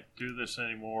I can't do this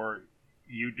anymore.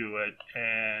 You do it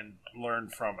and learn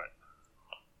from it.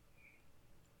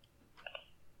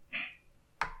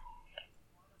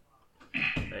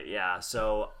 Yeah,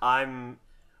 so I'm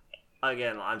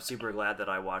super glad that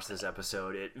I watched this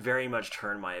episode. It very much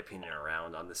turned my opinion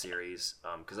around on the series,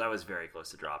 because I was very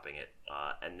close to dropping it,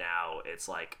 and now it's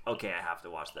like, okay, I have to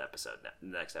watch the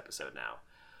next episode now.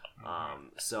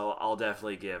 So I'll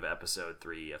definitely give episode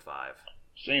 3 a 5.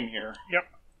 Same here. Yep,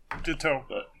 ditto.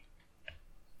 But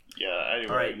yeah. Anyway.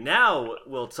 All right, now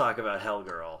we'll talk about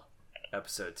Hellgirl,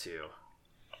 episode 2.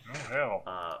 Oh hell!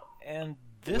 And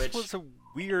this was a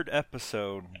weird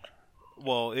episode.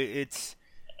 Well, it's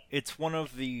one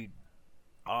of the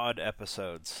odd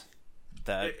episodes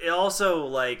that... It also,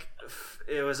 like,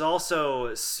 it was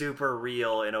also super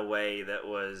real in a way that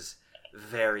was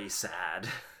very sad.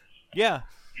 Yeah.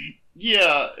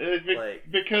 Yeah,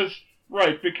 because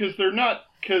they're not,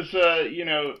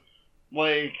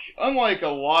 unlike a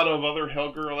lot of other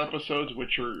Hellgirl episodes,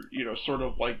 which are, sort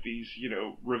of like these,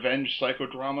 revenge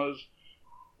psychodramas,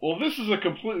 well, this is a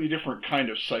completely different kind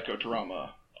of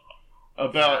psychodrama.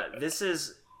 This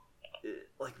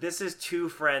is two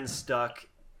friends stuck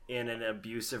in an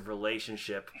abusive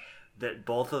relationship that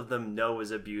both of them know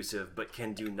is abusive, but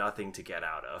can do nothing to get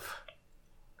out of.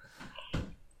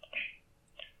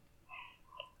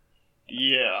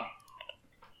 Yeah.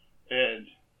 And...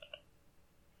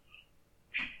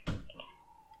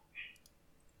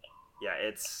 yeah,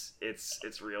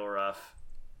 it's real rough.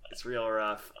 It's real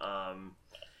rough.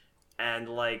 And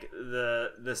like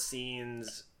the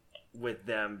scenes with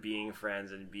them being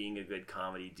friends and being a good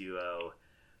comedy duo,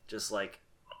 just like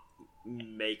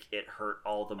make it hurt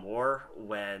all the more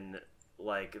when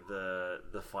like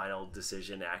the final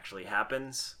decision actually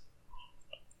happens.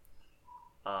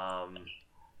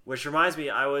 Which reminds me,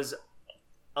 I was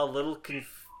a little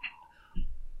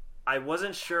I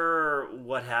wasn't sure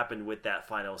what happened with that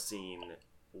final scene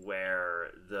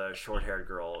where the short-haired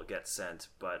girl gets sent,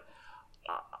 but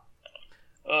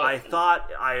I thought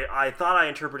I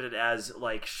interpreted it as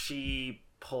like she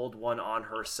pulled one on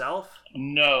herself.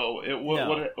 No,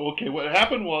 what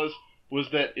happened was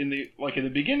that in the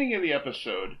beginning of the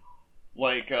episode,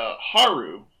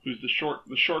 Haru, who's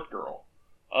the short girl,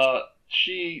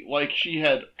 she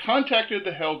had contacted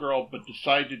the Hellgirl but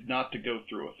decided not to go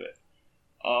through with it.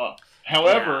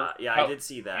 However, I did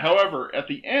see that. However, at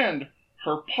the end,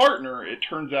 her partner, it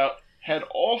turns out, had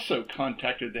also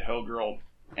contacted the Hellgirl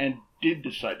and did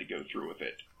decide to go through with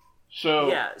it.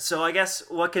 So I guess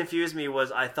what confused me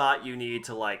was I thought you need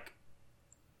to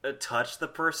touch the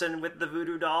person with the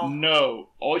voodoo doll. No,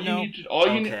 all you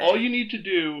need to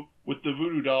do with the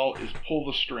voodoo doll is pull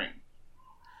the string.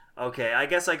 Okay, I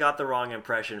guess I got the wrong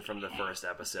impression from the first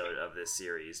episode of this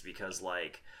series because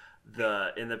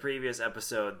in the previous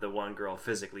episode, the one girl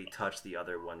physically touched the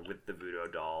other one with the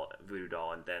voodoo doll,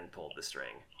 and then pulled the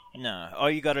string. No, all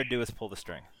you got to do is pull the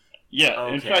string. Yeah,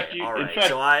 okay,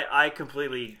 so I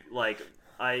completely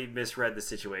I misread the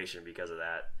situation because of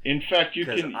that. In fact, you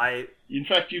can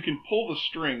pull the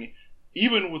string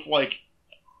even with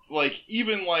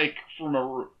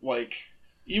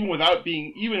even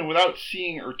without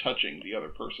seeing or touching the other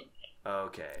person.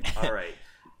 Okay, all right.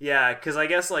 Yeah, because I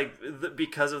guess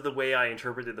because of the way I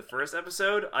interpreted the first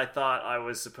episode, I thought I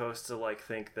was supposed to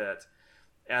think that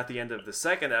at the end of the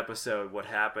second episode, what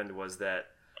happened was that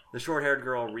the short-haired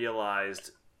girl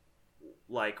realized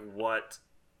what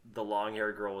the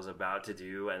long-haired girl was about to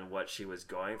do and what she was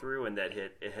going through, and that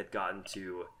it had gotten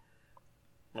to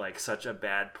such a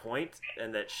bad point,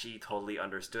 and that she totally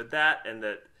understood that, and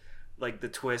that the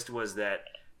twist was that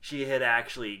she had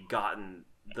actually gotten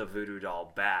the voodoo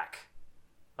doll back.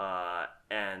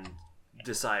 And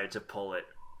decided to pull it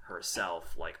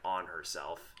herself, on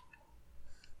herself.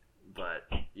 But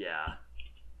yeah.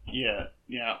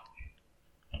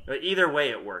 But either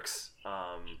way, it works.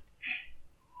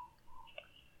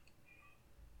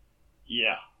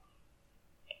 Yeah.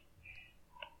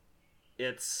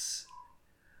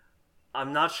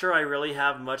 I'm not sure I really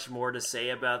have much more to say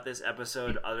about this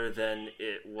episode other than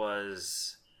it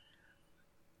was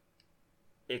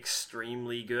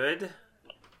extremely good.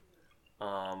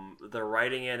 The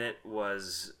writing in it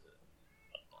was...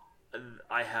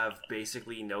 I have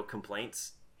basically no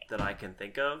complaints that I can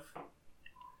think of.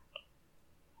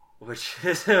 Which,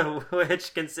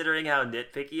 considering how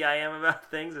nitpicky I am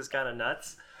about things, is kind of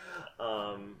nuts.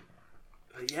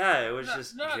 But yeah, it was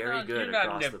just very good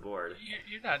across the board.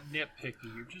 You're not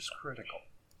nitpicky, you're just critical.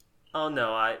 Oh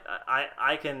no,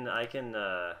 I can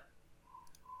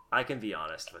be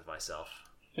honest with myself.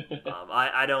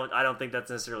 I don't think that's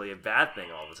necessarily a bad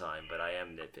thing all the time, but I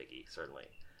am nitpicky, certainly.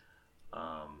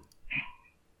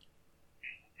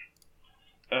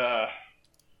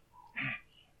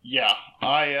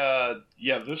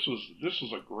 This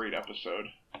was a great episode.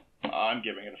 I'm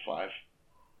giving it a 5.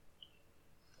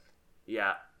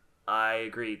 Yeah, I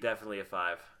agree. Definitely a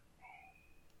 5.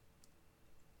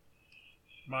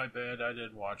 My bad, I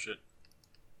didn't watch it.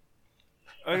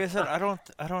 Like I said, I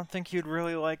don't think you'd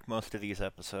really like most of these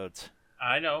episodes.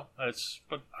 I know,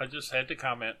 but I just had to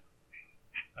comment.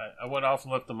 I went off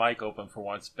and left the mic open for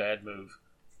once. Bad move.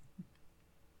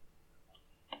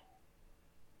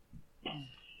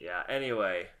 Yeah.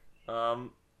 Anyway,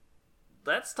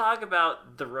 let's talk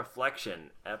about The Reflection,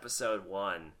 episode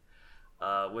 1,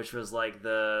 which was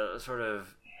the sort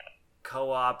of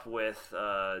co-op with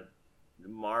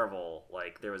Marvel.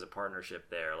 There was a partnership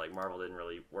there. Marvel didn't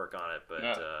really work on it, but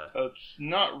it's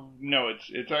not. No,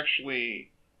 it's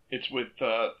actually it's with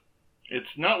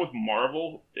It's not with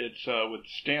Marvel. It's with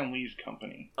Stan Lee's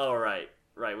company. Oh, right.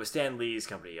 With Stan Lee's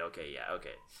company. Okay,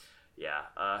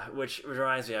 yeah. Which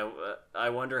reminds me, I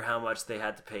wonder how much they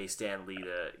had to pay Stan Lee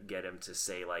to get him to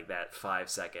say like that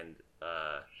 5-second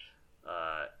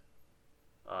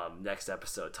next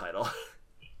episode title.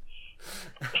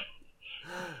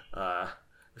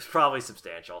 It's probably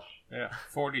substantial. Yeah,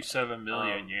 47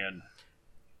 million yen.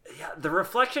 Yeah, the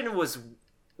reflection was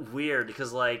weird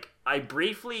because like I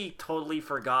briefly totally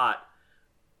forgot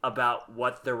about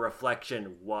what the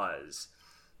reflection was.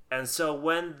 And so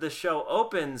when the show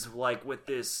opens like with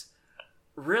this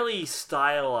really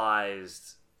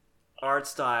stylized art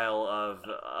style of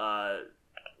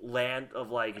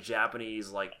like Japanese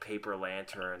like paper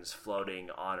lanterns floating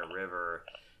on a river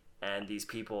and these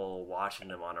people watching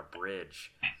them on a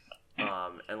bridge.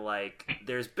 And like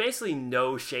there's basically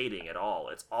no shading at all.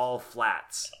 It's all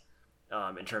flats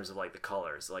in terms of like the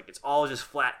colors. Like it's all just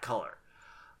flat color.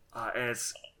 And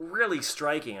it's really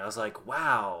striking. I was like,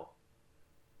 wow,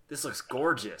 this looks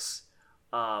gorgeous.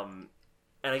 And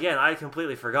again, I had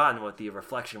completely forgotten what the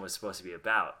reflection was supposed to be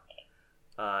about.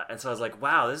 And so I was like,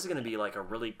 wow, this is going to be like a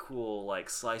really cool like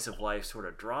slice of life sort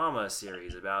of drama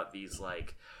series about these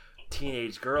like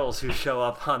teenage girls who show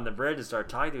up on the bridge and start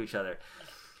talking to each other.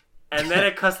 And then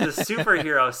it cuts to the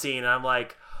superhero scene, and I'm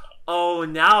like, oh,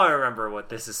 now I remember what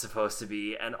this is supposed to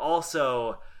be. And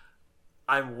also,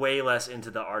 I'm way less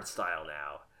into the art style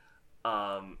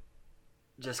now.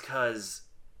 Just because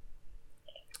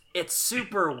it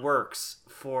super works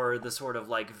for the sort of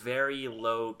like very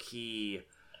low-key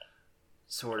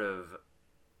sort of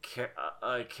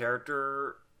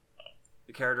characters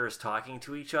talking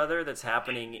to each other that's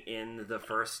happening in the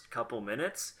first couple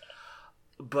minutes,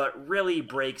 but really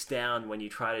breaks down when you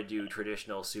try to do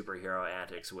traditional superhero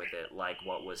antics with it, like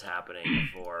what was happening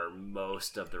for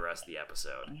most of the rest of the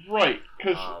episode. Right,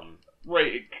 because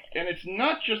right, and it's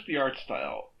not just the art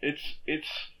style. It's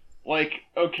like,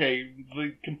 okay,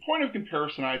 the point of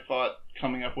comparison I thought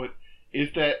coming up with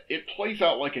is that it plays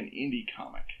out like an indie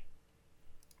comic.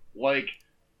 Like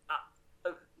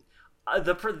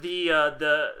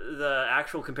the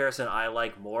actual comparison I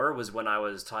like more was when I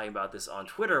was talking about this on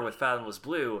Twitter with Fathomless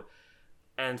Blue,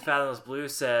 and Fathomless Blue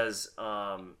says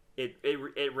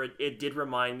it did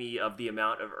remind me of the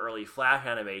amount of early Flash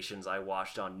animations I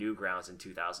watched on Newgrounds in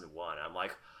 2001. I'm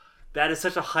like, that is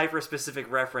such a hyper-specific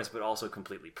reference, but also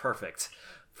completely perfect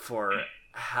for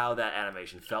how that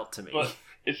animation felt to me. But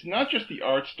it's not just the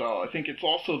art style. I think it's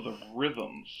also the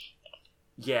rhythms.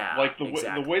 Yeah, like the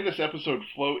exactly. The way this episode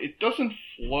it doesn't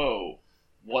flow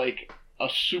like a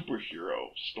superhero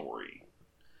story.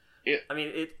 It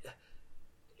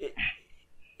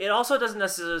also doesn't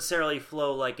necessarily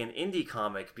flow like an indie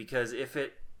comic, because if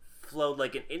it flowed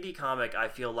like an indie comic, I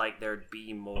feel like there'd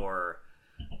be more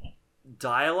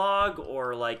dialogue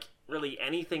or like really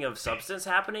anything of substance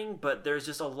happening, but there's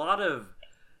just a lot of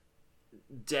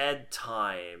dead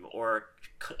time or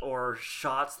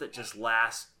shots that just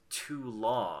last too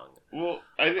long. Well,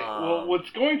 I think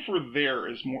what's going for there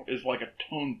is like a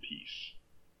tone piece.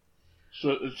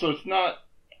 So it's not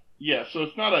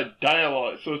a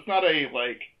dialogue. So it's not a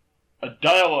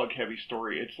dialogue heavy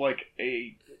story. It's like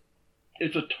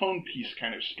it's a tone piece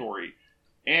kind of story,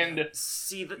 and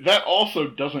that also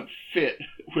doesn't fit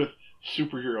with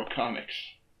superhero comics.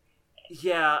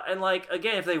 Yeah, and like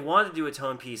again, if they wanted to do a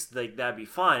tone piece, that'd be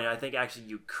fine. And I think actually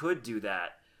you could do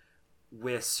that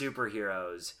with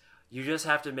superheroes. You just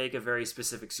have to make a very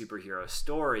specific superhero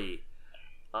story.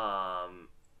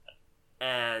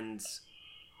 And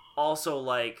also,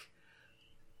 like,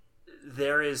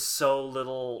 there is so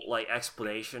little, like,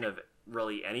 explanation of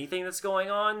really anything that's going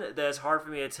on that it's hard for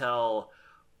me to tell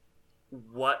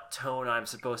what tone I'm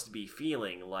supposed to be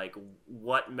feeling. Like,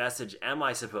 what message am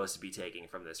I supposed to be taking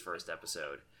from this first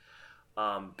episode?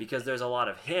 Because there's a lot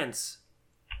of hints,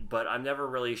 but I'm never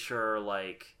really sure,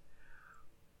 like...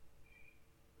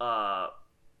 I'm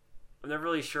never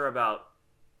really sure about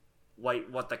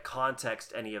what the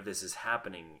context any of this is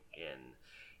happening in.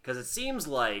 Because it seems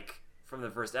like, from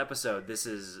the first episode, this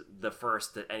is the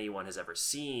first that anyone has ever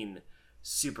seen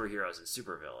superheroes and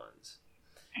supervillains.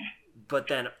 But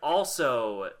then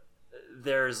also,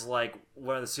 there's, like,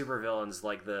 one of the supervillains,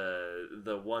 like,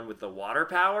 the one with the water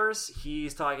powers.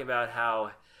 He's talking about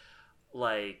how,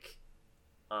 like,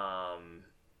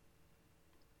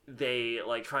 they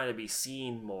like trying to be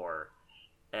seen more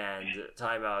and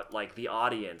talking about like the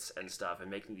audience and stuff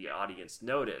and making the audience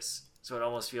notice. So it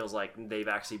almost feels like they've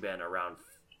actually been around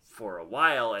for a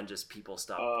while and just people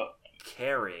stop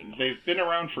caring. They've been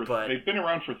around for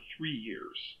 3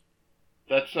 years.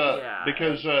 That's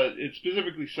because it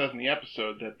specifically says in the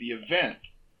episode that the event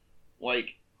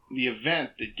like, the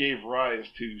event that gave rise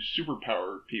to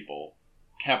superpowered people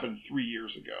happened 3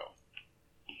 years ago.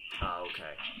 Oh,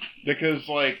 okay. Because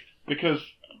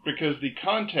the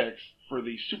context for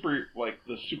the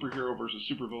superhero versus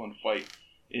supervillain fight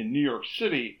in New York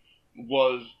City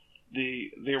was they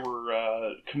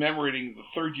were commemorating the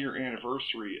 3rd year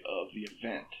anniversary of the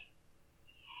event.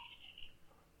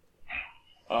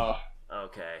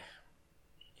 Okay.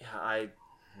 Yeah,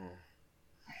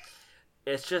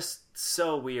 it's just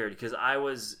so weird because I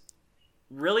was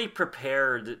really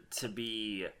prepared to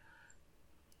be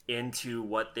into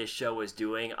what this show was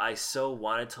doing. I so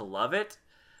wanted to love it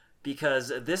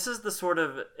because this is the sort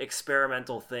of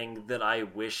experimental thing that I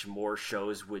wish more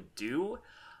shows would do.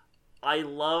 I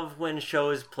love when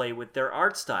shows play with their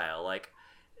art style. Like,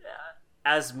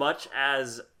 as much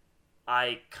as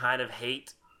I kind of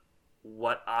hate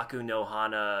what Aku no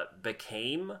Hana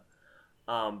became,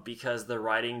 because the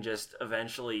writing just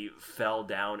eventually fell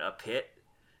down a pit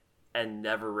and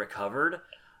never recovered,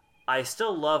 I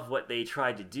still love what they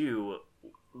tried to do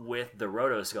with the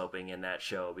rotoscoping in that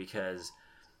show, because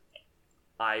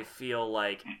I feel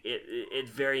like it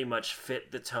very much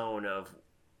fit the tone of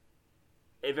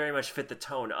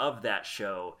that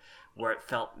show, where it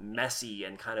felt messy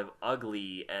and kind of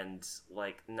ugly and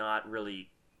like not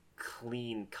really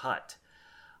clean cut.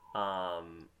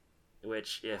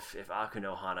 Which if Aku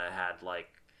no Hana had like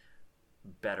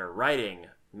better writing,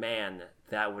 man,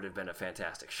 that would have been a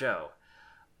fantastic show.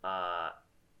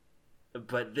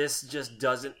 But this just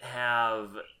doesn't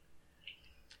have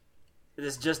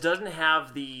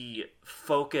the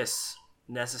focus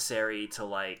necessary to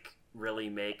like really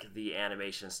make the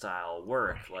animation style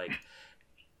work. Like,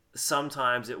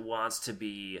 sometimes it wants to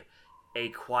be a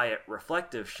quiet,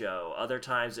 reflective show. Other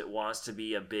times it wants to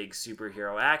be a big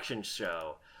superhero action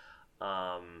show.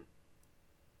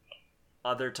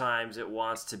 Other times it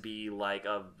wants to be like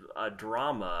a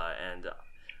drama, and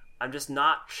I'm just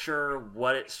not sure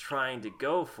what it's trying to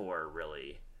go for,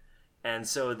 really. And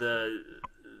so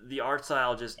the art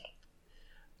style just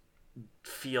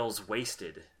feels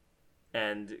wasted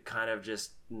and kind of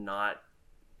just not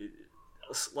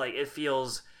like, it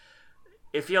feels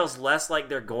less like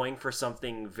they're going for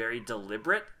something very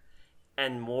deliberate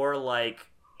and more like,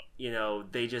 you know,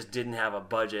 they just didn't have a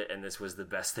budget and this was the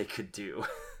best they could do.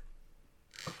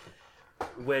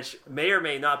 Which may or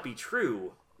may not be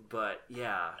true, but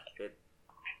yeah,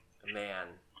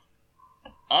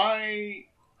 I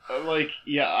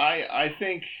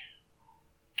think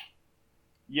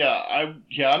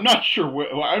I'm not sure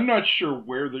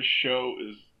where the show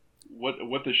is,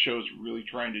 what the show's really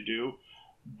trying to do,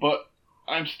 but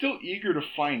I'm still eager to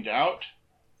find out,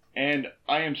 and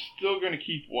I am still going to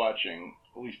keep watching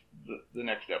at least the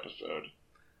next episode.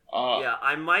 Yeah,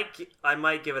 I might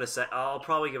give it I'll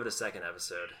probably give it a second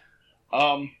episode.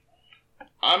 I'm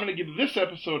going to give this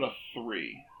episode a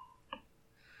 3.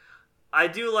 I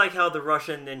do like how the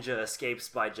Russian ninja escapes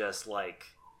by just like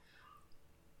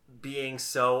being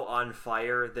so on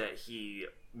fire that he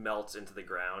melts into the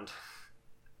ground.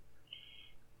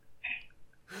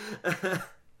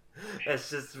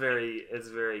 It's very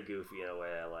goofy in a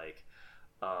way I like.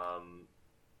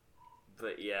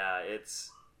 But yeah,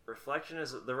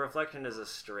 The Reflection is a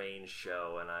strange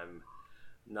show, and I'm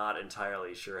not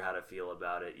entirely sure how to feel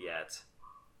about it yet.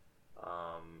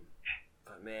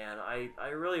 But man, I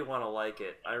really want to like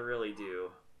it. I really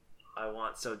do. I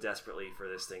want so desperately for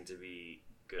this thing to be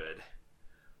good.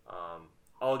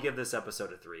 I'll give this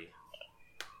episode a 3.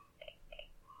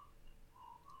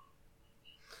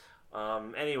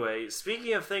 Anyway,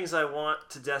 speaking of things I want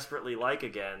to desperately like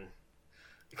again,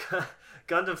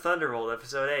 Gundam Thunderbolt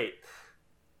episode 8.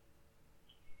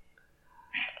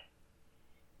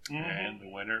 And the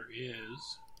winner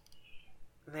is...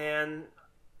 Man,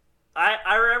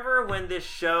 I remember when this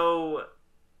show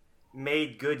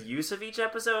made good use of each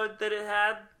episode that it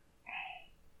had.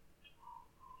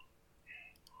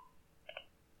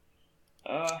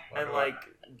 And like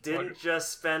didn't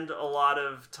just spend a lot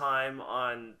of time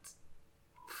on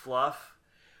fluff.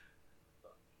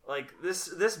 Like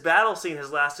this battle scene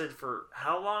has lasted for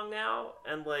how long now?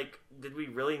 And like, did we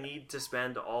really need to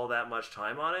spend all that much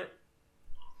time on it?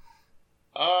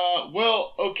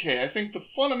 Well, okay, I think the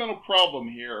fundamental problem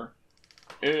here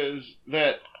is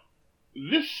that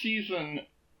this season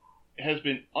has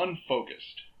been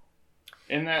unfocused.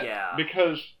 In that, yeah.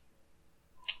 because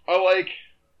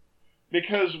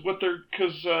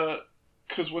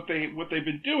what they've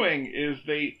been doing is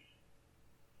they,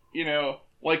 you know,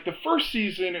 like the first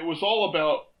season, it was all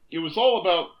about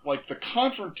like the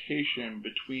confrontation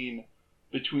between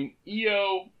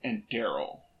Io and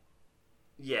Daryl.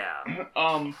 Yeah.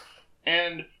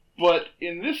 And But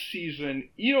in this season,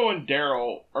 Io and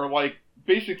Daryl are like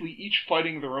basically each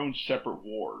fighting their own separate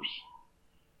wars.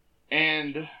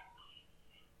 And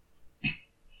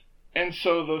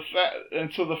so the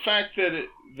fact that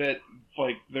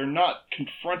like they're not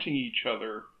confronting each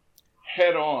other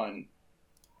head on,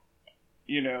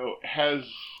 has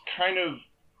kind of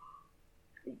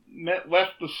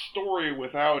left the story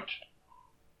without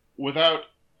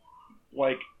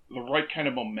like the right kind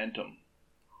of momentum.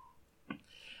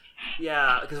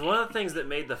 Yeah, because one of the things that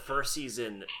made the first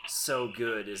season so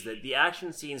good is that the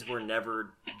action scenes were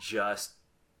never just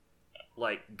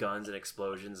like guns and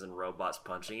explosions and robots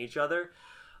punching each other.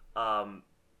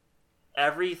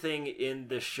 Everything in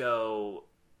the show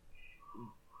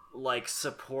like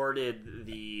supported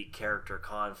the character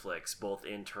conflicts, both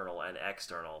internal and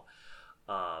external.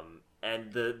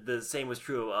 And the same was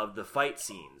true of the fight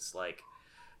scenes. Like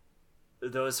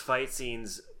those fight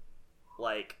scenes,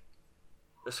 like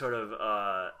sort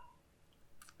of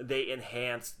they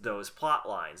enhanced those plot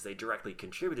lines. They directly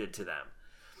contributed to them,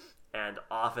 and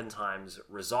oftentimes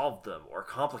resolved them or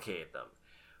complicated them.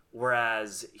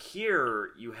 Whereas here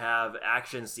you have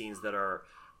action scenes that are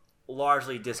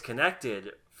largely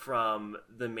disconnected from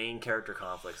the main character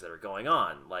conflicts that are going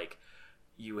on. Like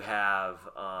you have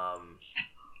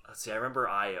let's see, I remember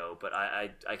Io, but I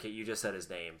can't, you just said his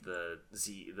name. The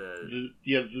Xeon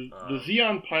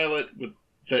pilot with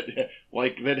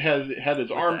that had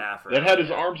his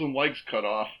arms and legs cut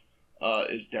off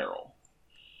is Daryl.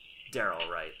 Daryl,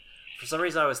 right. For some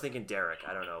reason I was thinking Derek.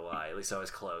 I don't know why. At least I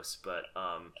was close. But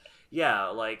yeah,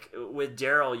 like with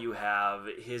Daryl you have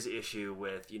his issue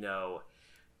with,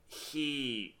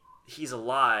 he's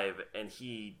alive and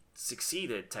he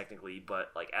succeeded technically,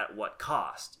 but like at what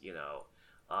cost,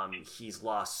 he's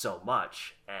lost so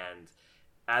much. And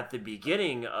at the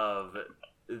beginning of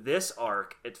this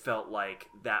arc, it felt like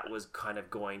that was kind of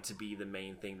going to be the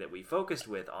main thing that we focused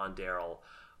with on Daryl,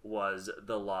 was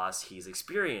the loss he's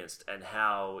experienced and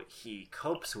how he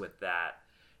copes with that,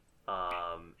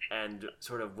 and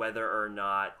sort of whether or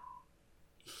not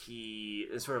he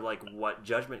is sort of like what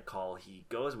judgment call he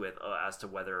goes with as to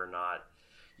whether or not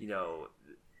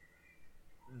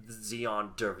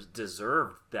Xeon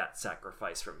deserved that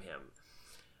sacrifice from him.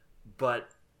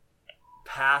 But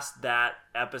past that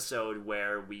episode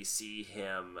where we see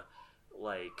him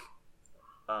like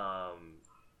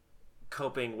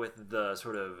coping with the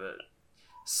sort of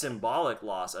symbolic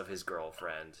loss of his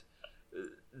girlfriend,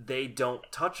 they don't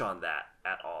touch on that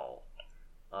at all.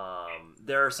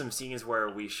 There are some scenes where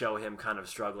we show him kind of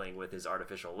struggling with his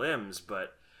artificial limbs,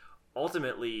 but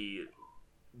ultimately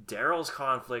Daryl's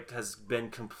conflict has been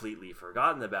completely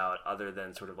forgotten about, other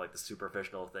than sort of like the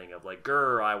superficial thing of like,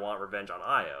 grr, I want revenge on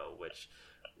Io, which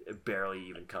barely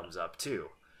even comes up too.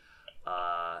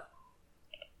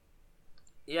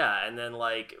 Yeah, and then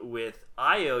like with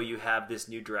Io, you have this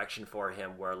new direction for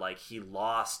him where like he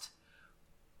lost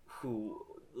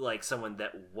someone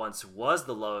that once was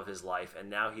the love of his life, and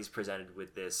now he's presented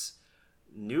with this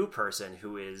new person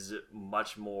who is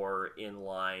much more in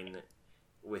line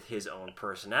with his own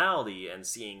personality, and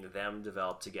seeing them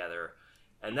develop together,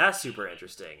 and that's super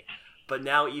interesting. But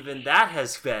now even that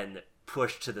has been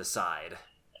pushed to the side,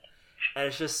 and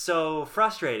it's just so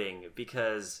frustrating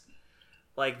because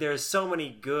like there's so many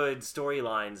good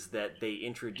storylines that they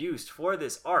introduced for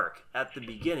this arc at the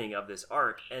beginning of this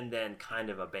arc and then kind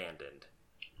of abandoned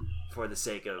for the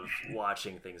sake of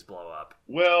watching things blow up.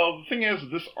 Well, the thing is,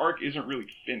 this arc isn't really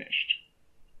finished.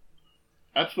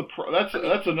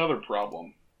 That's another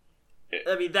problem.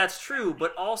 I mean, that's true,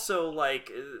 but also,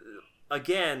 like,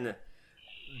 again,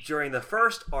 during the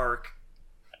first arc,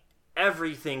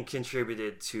 everything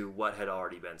contributed to what had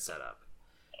already been set up.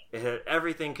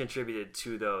 Everything contributed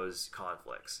to those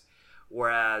conflicts.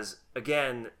 Whereas,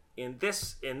 again, in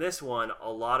this one, a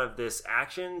lot of this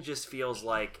action just feels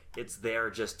like it's there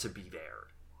just to be there.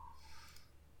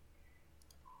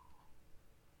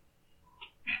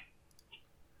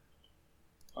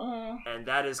 And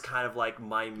that is kind of like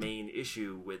my main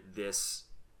issue with this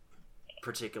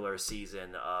particular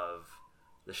season of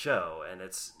the show, and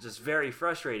it's just very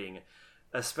frustrating,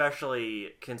 especially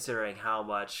considering how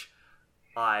much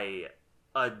I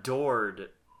adored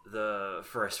the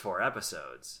first 4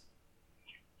 episodes.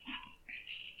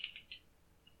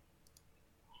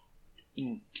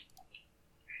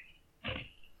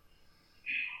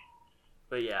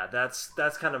 But yeah, that's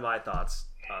kind of my thoughts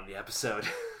on the episode.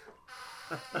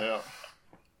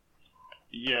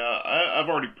 Yeah, I've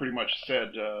already pretty much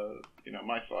said,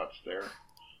 my thoughts there.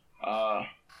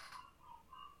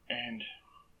 And,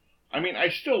 I mean, I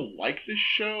still like this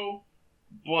show,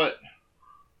 but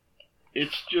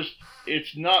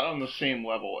it's not on the same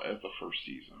level as the first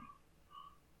season.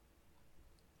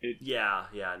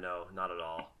 No, not at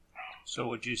all. So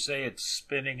would you say it's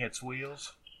spinning its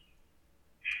wheels?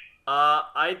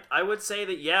 I would say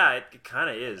that it kind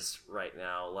of is right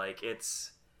now. Like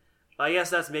I guess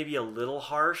that's maybe a little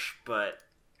harsh, but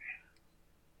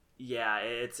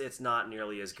it's not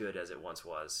nearly as good as it once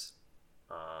was.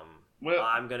 Well,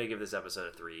 I'm gonna give this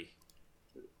episode a 3.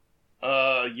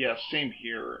 Yeah, same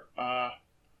here. I'm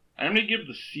gonna give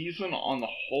the season on the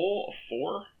whole a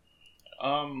 4.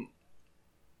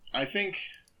 I think.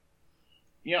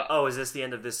 Yeah. Oh, is this the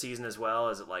end of this season as well?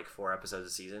 Is it like 4 episodes a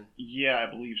season? Yeah,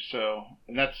 I believe so.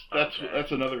 And that's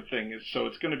another thing is so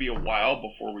it's going to be a while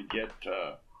before we get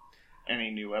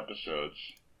any new episodes.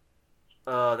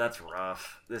 Oh, that's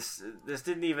rough. This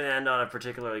didn't even end on a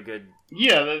particularly good.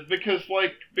 Yeah, because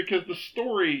the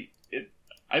story.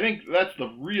 I think that's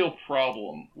the real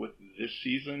problem with this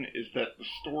season is that the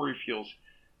story feels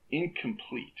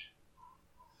incomplete.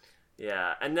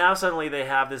 Yeah, and now suddenly they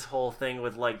have this whole thing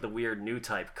with like the weird new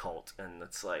type cult, and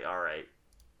it's like, all right,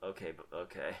 okay.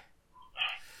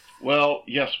 Well,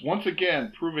 yes, once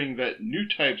again, proving that new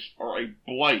types are a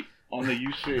blight on the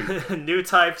UC. New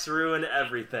types ruin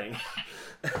everything.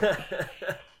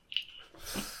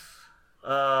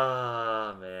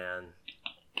 Oh, man.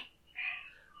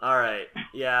 All right,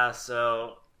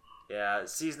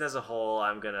 season as a whole,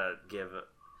 I'm gonna give.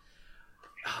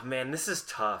 Oh man, this is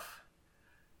tough.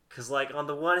 Because, like, on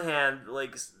the one hand,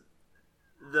 like,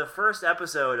 the first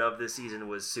episode of this season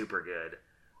was super good.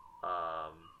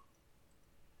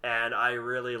 And I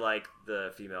really like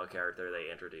the female character they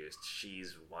introduced.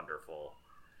 She's wonderful.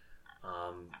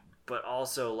 But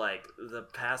also, like, the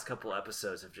past couple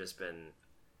episodes have just been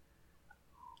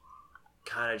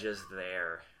kind of just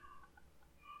there.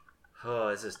 Oh,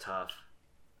 this is tough.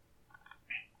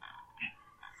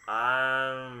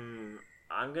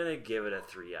 I'm gonna give it a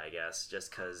 3, I guess,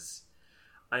 just because.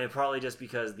 I mean, partly just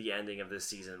because the ending of this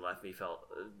season left me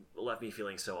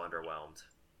feeling so underwhelmed.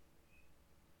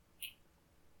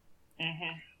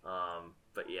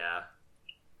 But yeah.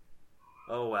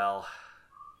 Oh well.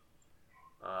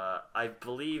 I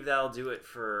believe that'll do it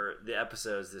for the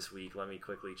episodes this week. Let me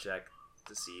quickly check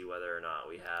to see whether or not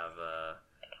we have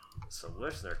some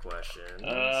listener questions.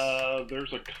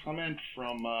 There's a comment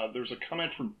from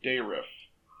Dayriff.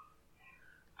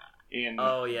 In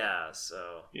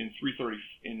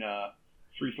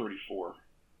 334.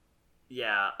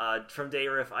 Yeah, from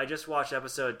Dayriff, I just watched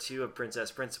episode 2 of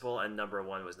Princess Principal, and number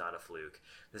 1 was not a fluke.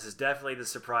 This is definitely the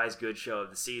surprise good show of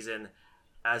the season,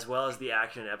 as well as the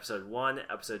action in episode 1.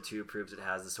 Episode 2 proves it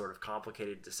has the sort of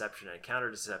complicated deception and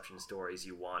counter-deception stories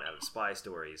you want out of spy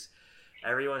stories.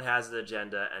 Everyone has an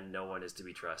agenda, and no one is to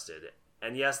be trusted.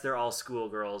 And yes, they're all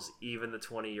schoolgirls, even the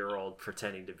 20-year-old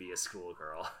pretending to be a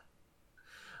schoolgirl.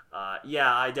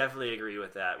 I definitely agree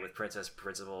with that, with Princess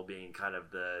Principal being kind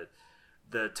of the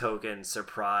token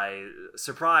surprise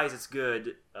it's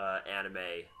good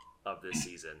anime of this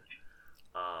season.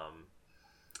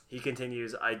 He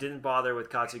continues, I didn't bother with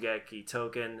Katsugeki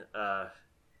Token,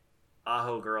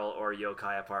 Aho Girl, or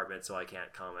Yokai Apartment, so I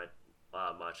can't comment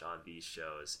much on these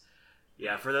shows.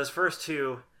 Yeah, for those first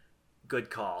 2, good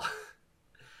call.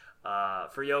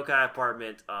 For Yokai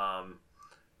Apartment,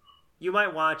 you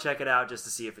might want to check it out just to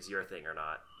see if it's your thing or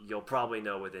not. You'll probably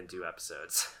know within 2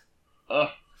 episodes.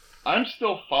 I'm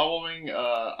still following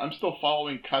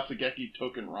Katsugeki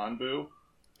Token Ranbu,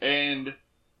 and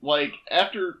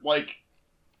after the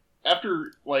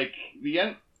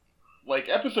end,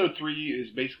 episode 3 is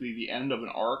basically the end of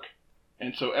an arc,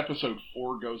 and so episode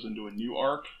 4 goes into a new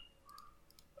arc,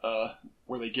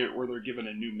 where they're given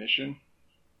a new mission.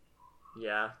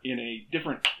 Yeah. It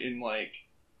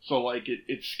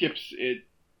skips it,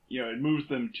 it moves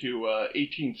them to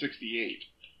 1868,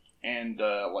 and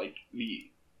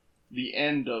the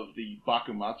end of the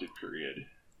Bakumatsu period,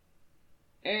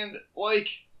 and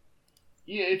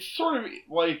it's sort of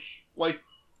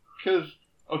because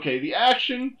the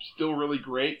action still really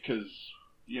great because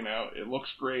it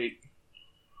looks great,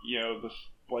 the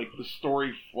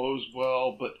story flows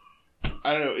well, but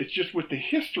I don't know, it's just with the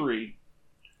history,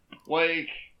 they've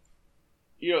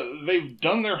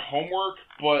done their homework,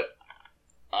 but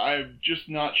I'm just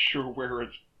not sure where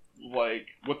it's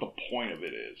what the point of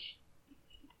it is.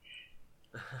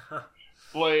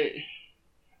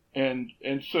 And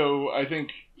so I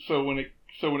think when it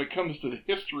comes to the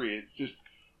history, it's just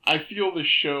I feel the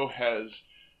show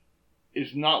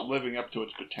is not living up to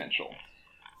its potential.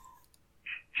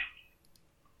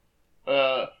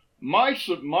 My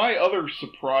other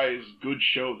surprise good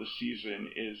show this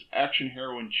season is Action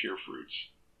Heroine Cheerfruits.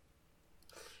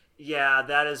 Yeah,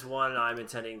 that is one I'm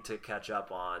intending to catch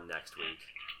up on next week.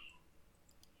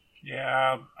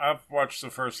 Yeah, I've watched the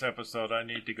first episode. I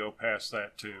need to go past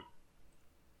that too.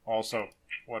 Also,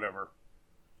 whatever.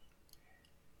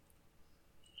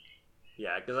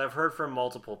 Yeah, because I've heard from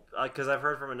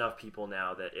enough people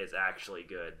now that it's actually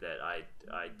good that I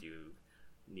do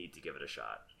need to give it a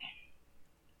shot.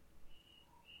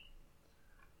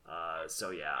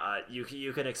 So yeah,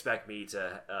 you can expect me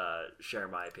to share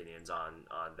my opinions on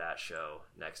that show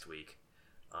next week.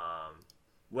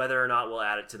 Whether or not we'll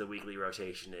add it to the weekly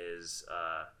rotation is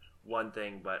one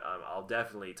thing, but I'll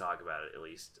definitely talk about it at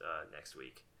least next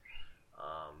week.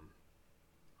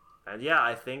 And yeah,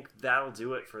 I think that'll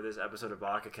do it for this episode of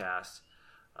BakaCast.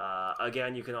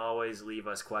 Again, you can always leave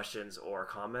us questions or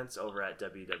comments over at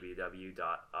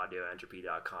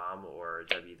www.audioentropy.com or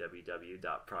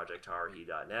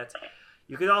www.projectharuhi.net.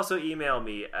 You can also email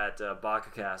me at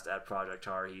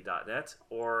bakacast@projectharuhi.net,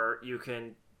 or you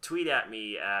can tweet at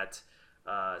me at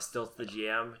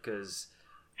StilthTheGM, because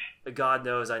God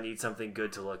knows I need something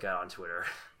good to look at on Twitter.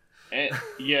 And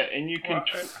you can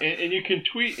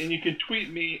tweet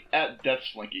me at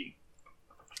DeathSlinky.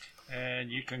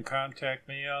 And you can contact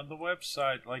me on the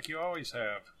website like you always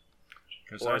have.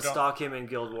 Or stalk him in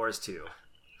Guild Wars 2.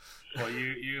 Well,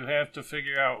 you have to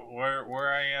figure out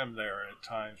where I am there at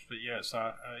times. But yes,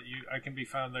 I can be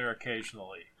found there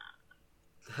occasionally.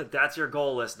 That's your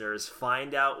goal, listeners.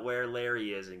 Find out where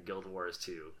Larry is in Guild Wars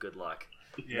 2. Good luck.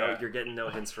 Yeah. No, you're getting no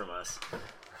hints from us.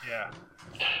 Yeah.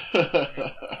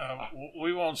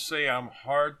 We won't say I'm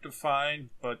hard to find,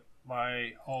 but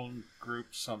my own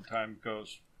group sometimes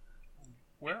goes,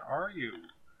 "Where are you?"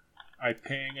 I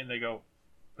ping and they go,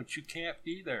 "But you can't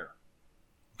be there."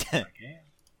 I can.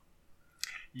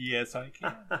 Yes, I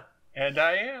can. And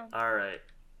I am. All right.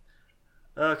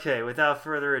 Okay, without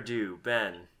further ado,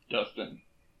 Ben. Dustin.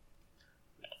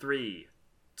 3,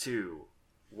 2,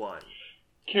 1.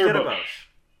 Kirabosh.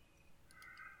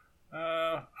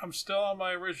 I'm still on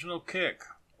my original kick.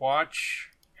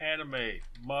 Watch anime.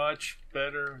 Much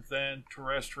better than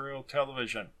terrestrial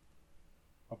television.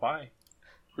 Bye-bye.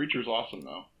 Preacher's awesome,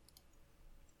 though.